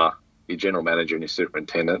member, your general manager and your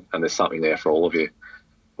superintendent, and there's something there for all of you,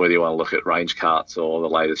 whether you want to look at range carts or the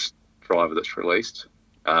latest driver that's released.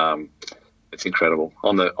 It's incredible.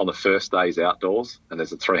 On the first day's outdoors, and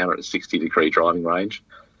there's a 360-degree driving range.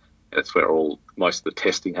 And it's where most of the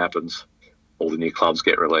testing happens. All the new clubs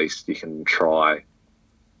get released. You can try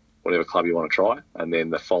whatever club you want to try, and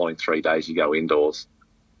then the following 3 days you go indoors,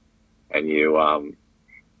 and you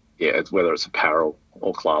it's whether it's apparel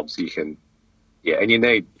or clubs, you can and you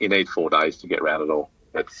need 4 days to get around it all.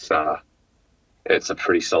 It's a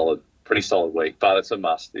pretty solid week, but it's a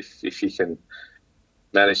must if you can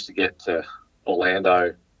manage to get to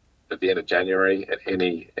Orlando at the end of January at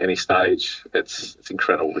any stage. It's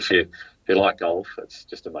incredible. If you like golf, it's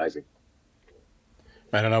just amazing.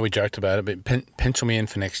 Mate, I know we joked about it, but pencil me in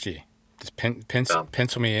for next year. Just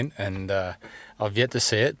pencil me in, and I've yet to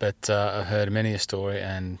see it, but I've heard many a story.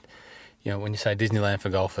 And when you say Disneyland for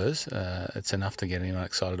golfers, it's enough to get anyone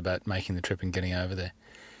excited about making the trip and getting over there.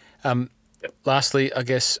 Lastly, I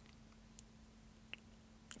guess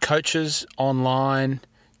coaching online,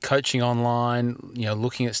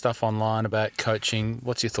 looking at stuff online about coaching.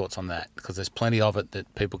 What's your thoughts on that? Because there's plenty of it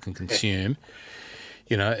that people can consume.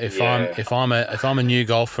 If I'm a new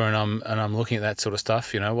golfer and I'm looking at that sort of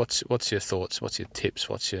stuff, what's your thoughts? What's your tips?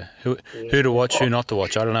 What's your who to watch, who not to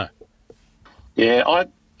watch? I don't know. Yeah,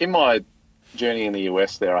 in my journey in the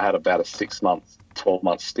US there, I had about a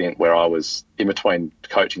 12-month stint where I was in between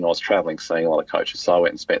coaching. I was traveling, seeing a lot of coaches. So I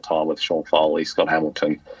went and spent time with Sean Foley, Scott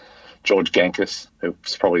Hamilton, George Gankis,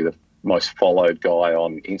 who's probably the most followed guy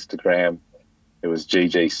on Instagram. It was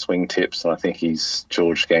GG Swing Tips, and I think he's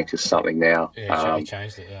George Gankis something now. Yeah, he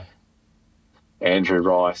changed it, yeah. Andrew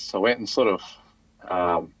Rice. I went and sort of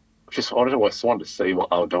just wanted to see what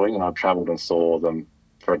they were doing, and I travelled and saw them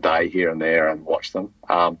for a day here and there and watched them.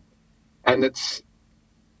 And there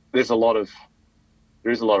is a lot of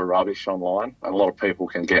rubbish online, and a lot of people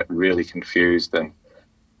can get really confused and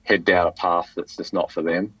head down a path that's just not for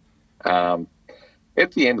them.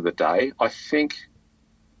 At the end of the day, I think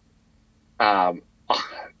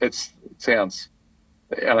it sounds,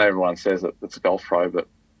 I know everyone says that it's a golf pro, but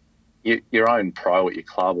your own pro at your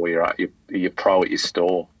club or your pro at your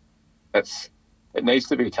store, it needs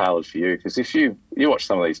to be tailored for you. Because if you watch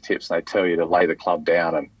some of these tips and they tell you to lay the club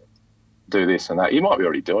down and do this and that, you might be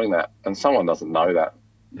already doing that, and someone doesn't know that.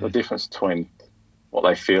 The difference between what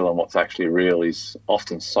they feel and what's actually real is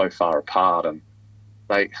often so far apart, and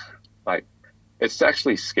it's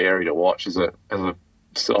actually scary to watch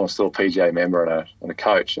I'm still a PGA member and a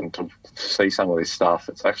coach, and to see some of this stuff,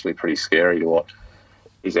 it's actually pretty scary to what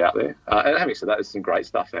is out there. And having said that, there's some great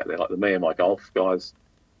stuff out there, like the Me and My Golf guys.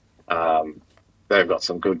 They've got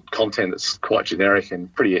some good content that's quite generic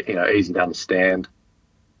and pretty easy to understand,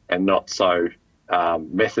 and not so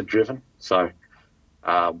method driven. So,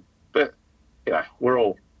 but we're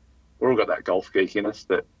all got that golf geek in us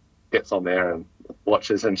that gets on there and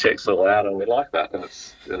watches and checks it all out, and we like that. And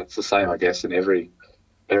it's the same, I guess, in every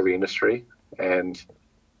industry. And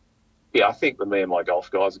yeah, I think the Me and My Golf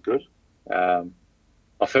guys are good.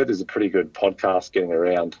 I've heard there's a pretty good podcast getting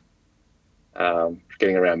around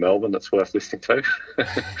Melbourne that's worth listening to.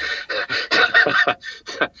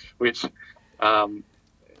 Which, I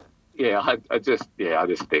just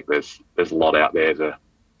think there's a lot out there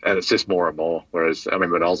and it's just more and more. Whereas I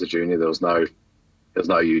remember when I was a junior, there was no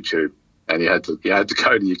YouTube, and you had to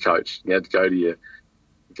go to your coach. You had to go to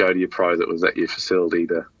your pro that was at your facility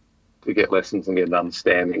to get lessons and get an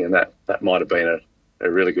understanding, and that might have been a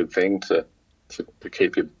really good thing to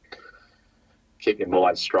keep your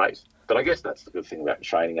mind straight. But I guess that's the good thing about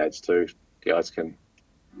training aids too. Guys can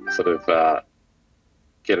sort of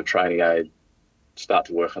get a training aid, start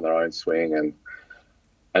to work on their own swing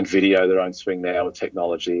and video their own swing now with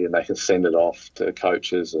technology, and they can send it off to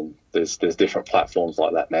coaches. And there's different platforms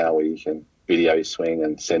like that now where you can video your swing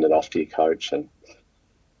and send it off to your coach and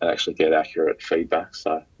actually get accurate feedback.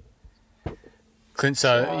 So, Clint,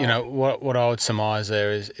 so you know what I would surmise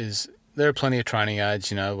there is there are plenty of training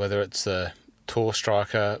aids. You know, whether it's the Tour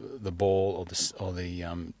Striker, the ball, or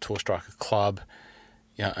the Tour Striker club,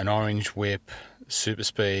 you know, an orange whip, super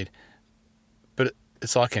speed. But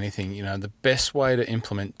it's like anything, you know, the best way to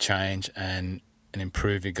implement change and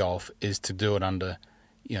improve your golf is to do it under,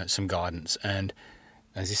 you know, some guidance. And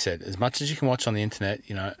as you said, as much as you can watch on the internet,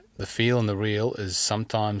 you know, the feel and the real is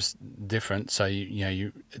sometimes different. So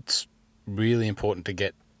it's really important to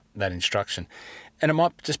get that instruction. And it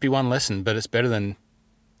might just be one lesson, but it's better than,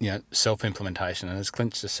 you know, self-implementation. And as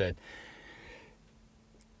Clint just said,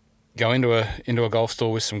 go into a golf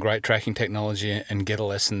store with some great tracking technology and get a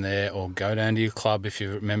lesson there, or go down to your club if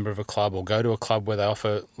you're a member of a club, or go to a club where they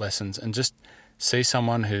offer lessons and just see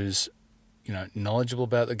someone who's, you know, knowledgeable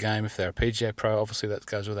about the game. If they're a PGA pro, obviously that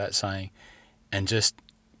goes without saying, and just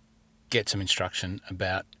get some instruction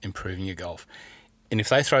about improving your golf. And if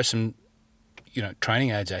they throw some, you know,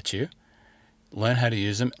 training aids at you, learn how to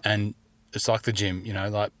use them. And it's like the gym, you know,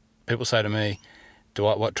 like people say to me,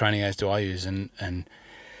 what training aids do I use? And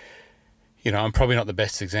you know, I'm probably not the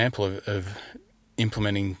best example of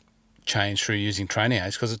implementing change through using training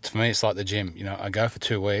aids, because for me it's like the gym. You know, I go for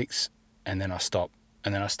 2 weeks and then I stop,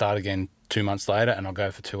 and then I start again 2 months later and I'll go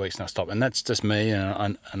for 2 weeks and I stop. And that's just me,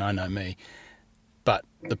 and I know me. But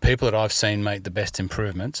the people that I've seen make the best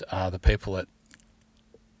improvements are the people that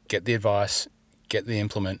get the advice, get the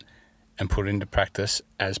implement, and put it into practice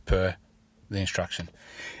as per the instruction.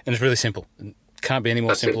 And it's really simple. It can't be any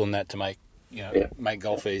more simple than that to make, you know, make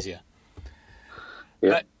golf easier. Yeah,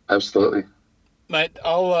 mate, absolutely. Mate,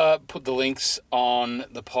 I'll put the links on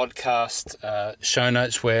the podcast show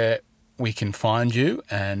notes where we can find you,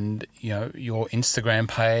 and you know, your Instagram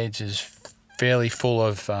page is fairly full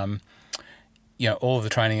of you know, all of the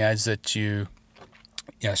training aids that you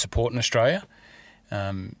know, support in Australia.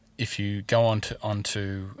 If you go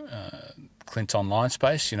onto Clint's online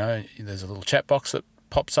space, you know, there's a little chat box that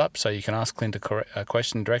pops up, so you can ask Clint a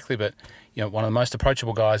question directly. But you know, one of the most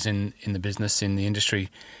approachable guys in the business, in the industry,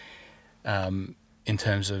 in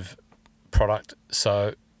terms of product.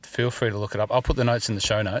 So feel free to look it up. I'll put the notes in the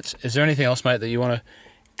show notes. Is there anything else, mate, that you want to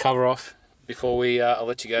cover off before I'll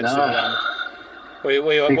let you go? No. What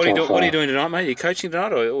are you doing tonight, mate? Are you coaching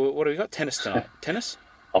tonight, or what have you got? Tennis tonight? Tennis?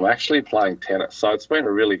 I'm actually playing tennis, so it's been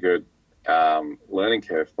a really good learning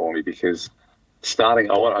curve for me, because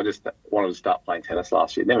I just wanted to start playing tennis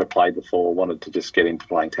last year. Never played before, wanted to just get into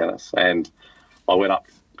playing tennis. And I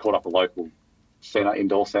caught up a local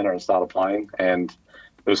indoor centre and started playing. And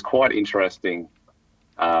it was quite interesting.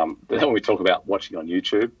 When we talk about watching on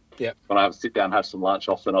YouTube, when I sit down and have some lunch,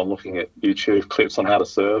 often I'm looking at YouTube clips on how to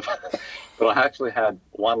serve. But I actually had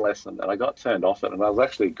one lesson and I got turned off it, and that was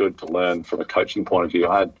actually good to learn from a coaching point of view.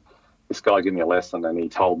 I had this guy give me a lesson, and he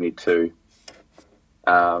told me to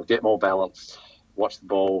get more balanced, watch the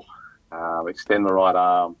ball, extend the right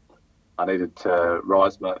arm. I needed to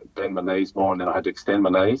bend my knees more, and then I had to extend my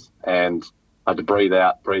knees, and I had to breathe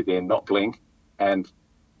out, breathe in, not blink. And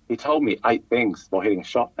he told me 8 things while hitting a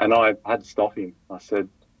shot, and I had to stop him. I said,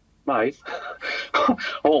 mate, I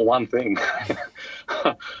want one thing.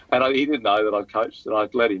 And he didn't know that I coached, and I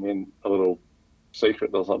let him in a little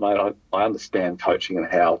secret. I was like, mate, I understand coaching and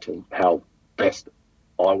how best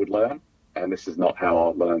I would learn, and this is not how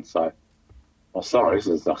I learn. So, I'm sorry, this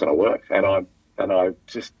is not going to work. And I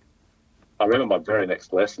remember my very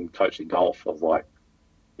next lesson coaching golf. I was like,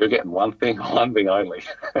 you're getting one thing only,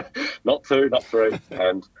 not 2, not 3.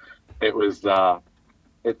 And it was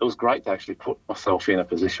great to actually put myself in a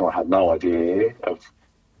position where I had no idea of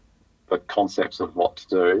the concepts of what to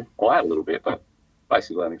do. Well, I had a little bit, but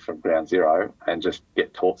basically learning from ground zero and just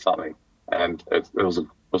get taught something. And it was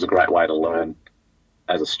a great way to learn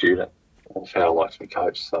as a student. That's how I like to be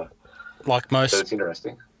coached. So it's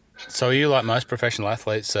interesting. So are you like most professional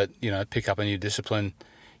athletes that, you know, pick up a new discipline,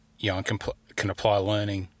 you know, and can apply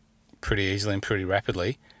learning pretty easily and pretty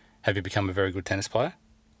rapidly? Have you become a very good tennis player?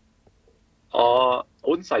 I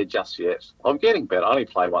wouldn't say just yet. I'm getting better. I only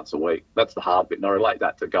play once a week. That's the hard bit. And I relate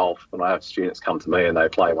that to golf. When I have students come to me and they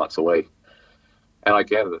play once a week, and I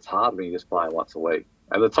get it, it's hard when you just play once a week.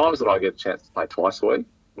 And the times that I get a chance to play twice a week,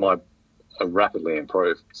 I rapidly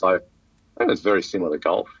improve. So I think it's very similar to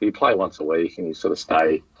golf. You play once a week and you sort of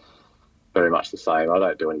stay very much the same. I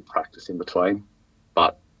don't do any practice in between,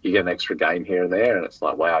 but you get an extra game here and there, and it's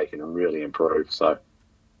like, wow, you can really improve. So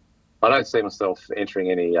I don't see myself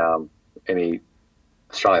entering any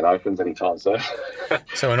Australian Opens anytime soon.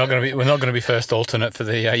 So we're not going to be first alternate for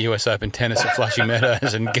the US Open tennis at Flushing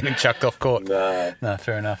Meadows and getting chucked off court. No,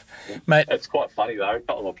 fair enough, mate. It's quite funny though. A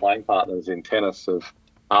couple of my playing partners in tennis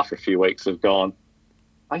after a few weeks have gone,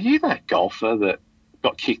 "Are you that golfer that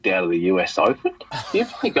got kicked out of the US Open? You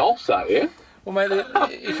play golf, so yeah?" Well, mate,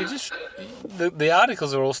 if you just the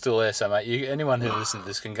articles are all still there, so mate, anyone who listens to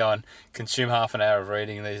this can go and consume half an hour of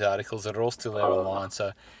reading these articles that are all still there online,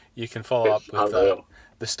 so you can follow up with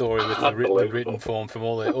the story with the written form from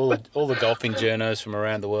all the golfing journos from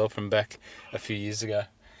around the world from back a few years ago,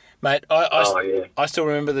 mate. I still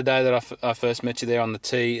remember the day that I first met you there on the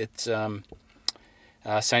tee at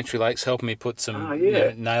Sanctuary Lakes, helping me put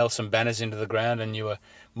nail some banners into the ground, and you were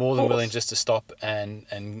more than willing just to stop and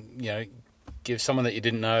give someone that you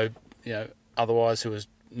didn't know, otherwise, who was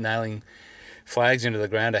nailing flags into the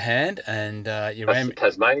ground a hand, and you ran. The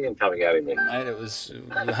Tasmanian coming out of me. Mate, it was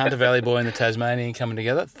the Hunter Valley boy and the Tasmanian coming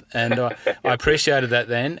together, and I appreciated that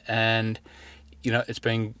then, and it's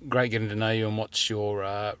been great getting to know you and watch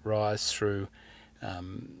your rise through,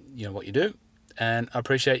 what you do, and I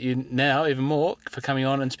appreciate you now even more for coming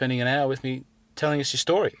on and spending an hour with me telling us your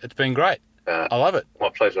story. It's been great. I love it. My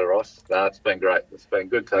pleasure, Ross. It's been great. It's been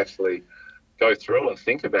good to actually go through and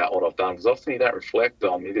think about what I've done, because often you don't reflect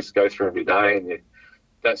on, you just go through every day and you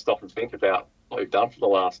don't stop and think about what you've done for the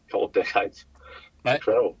last couple of decades. It's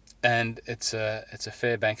incredible. And it's a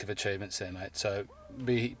fair bank of achievements there, mate. So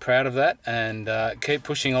be proud of that and keep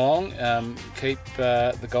pushing along. Keep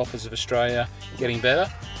the golfers of Australia getting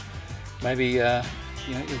better. Maybe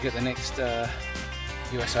you'll get the next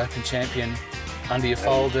US Open champion under your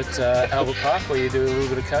fold at Albert Park, where you do a little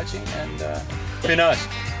bit of coaching, and who knows.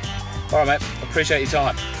 All right, mate. Appreciate your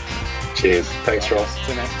time. Cheers. Thanks, Ross.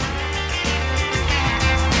 See you, mate.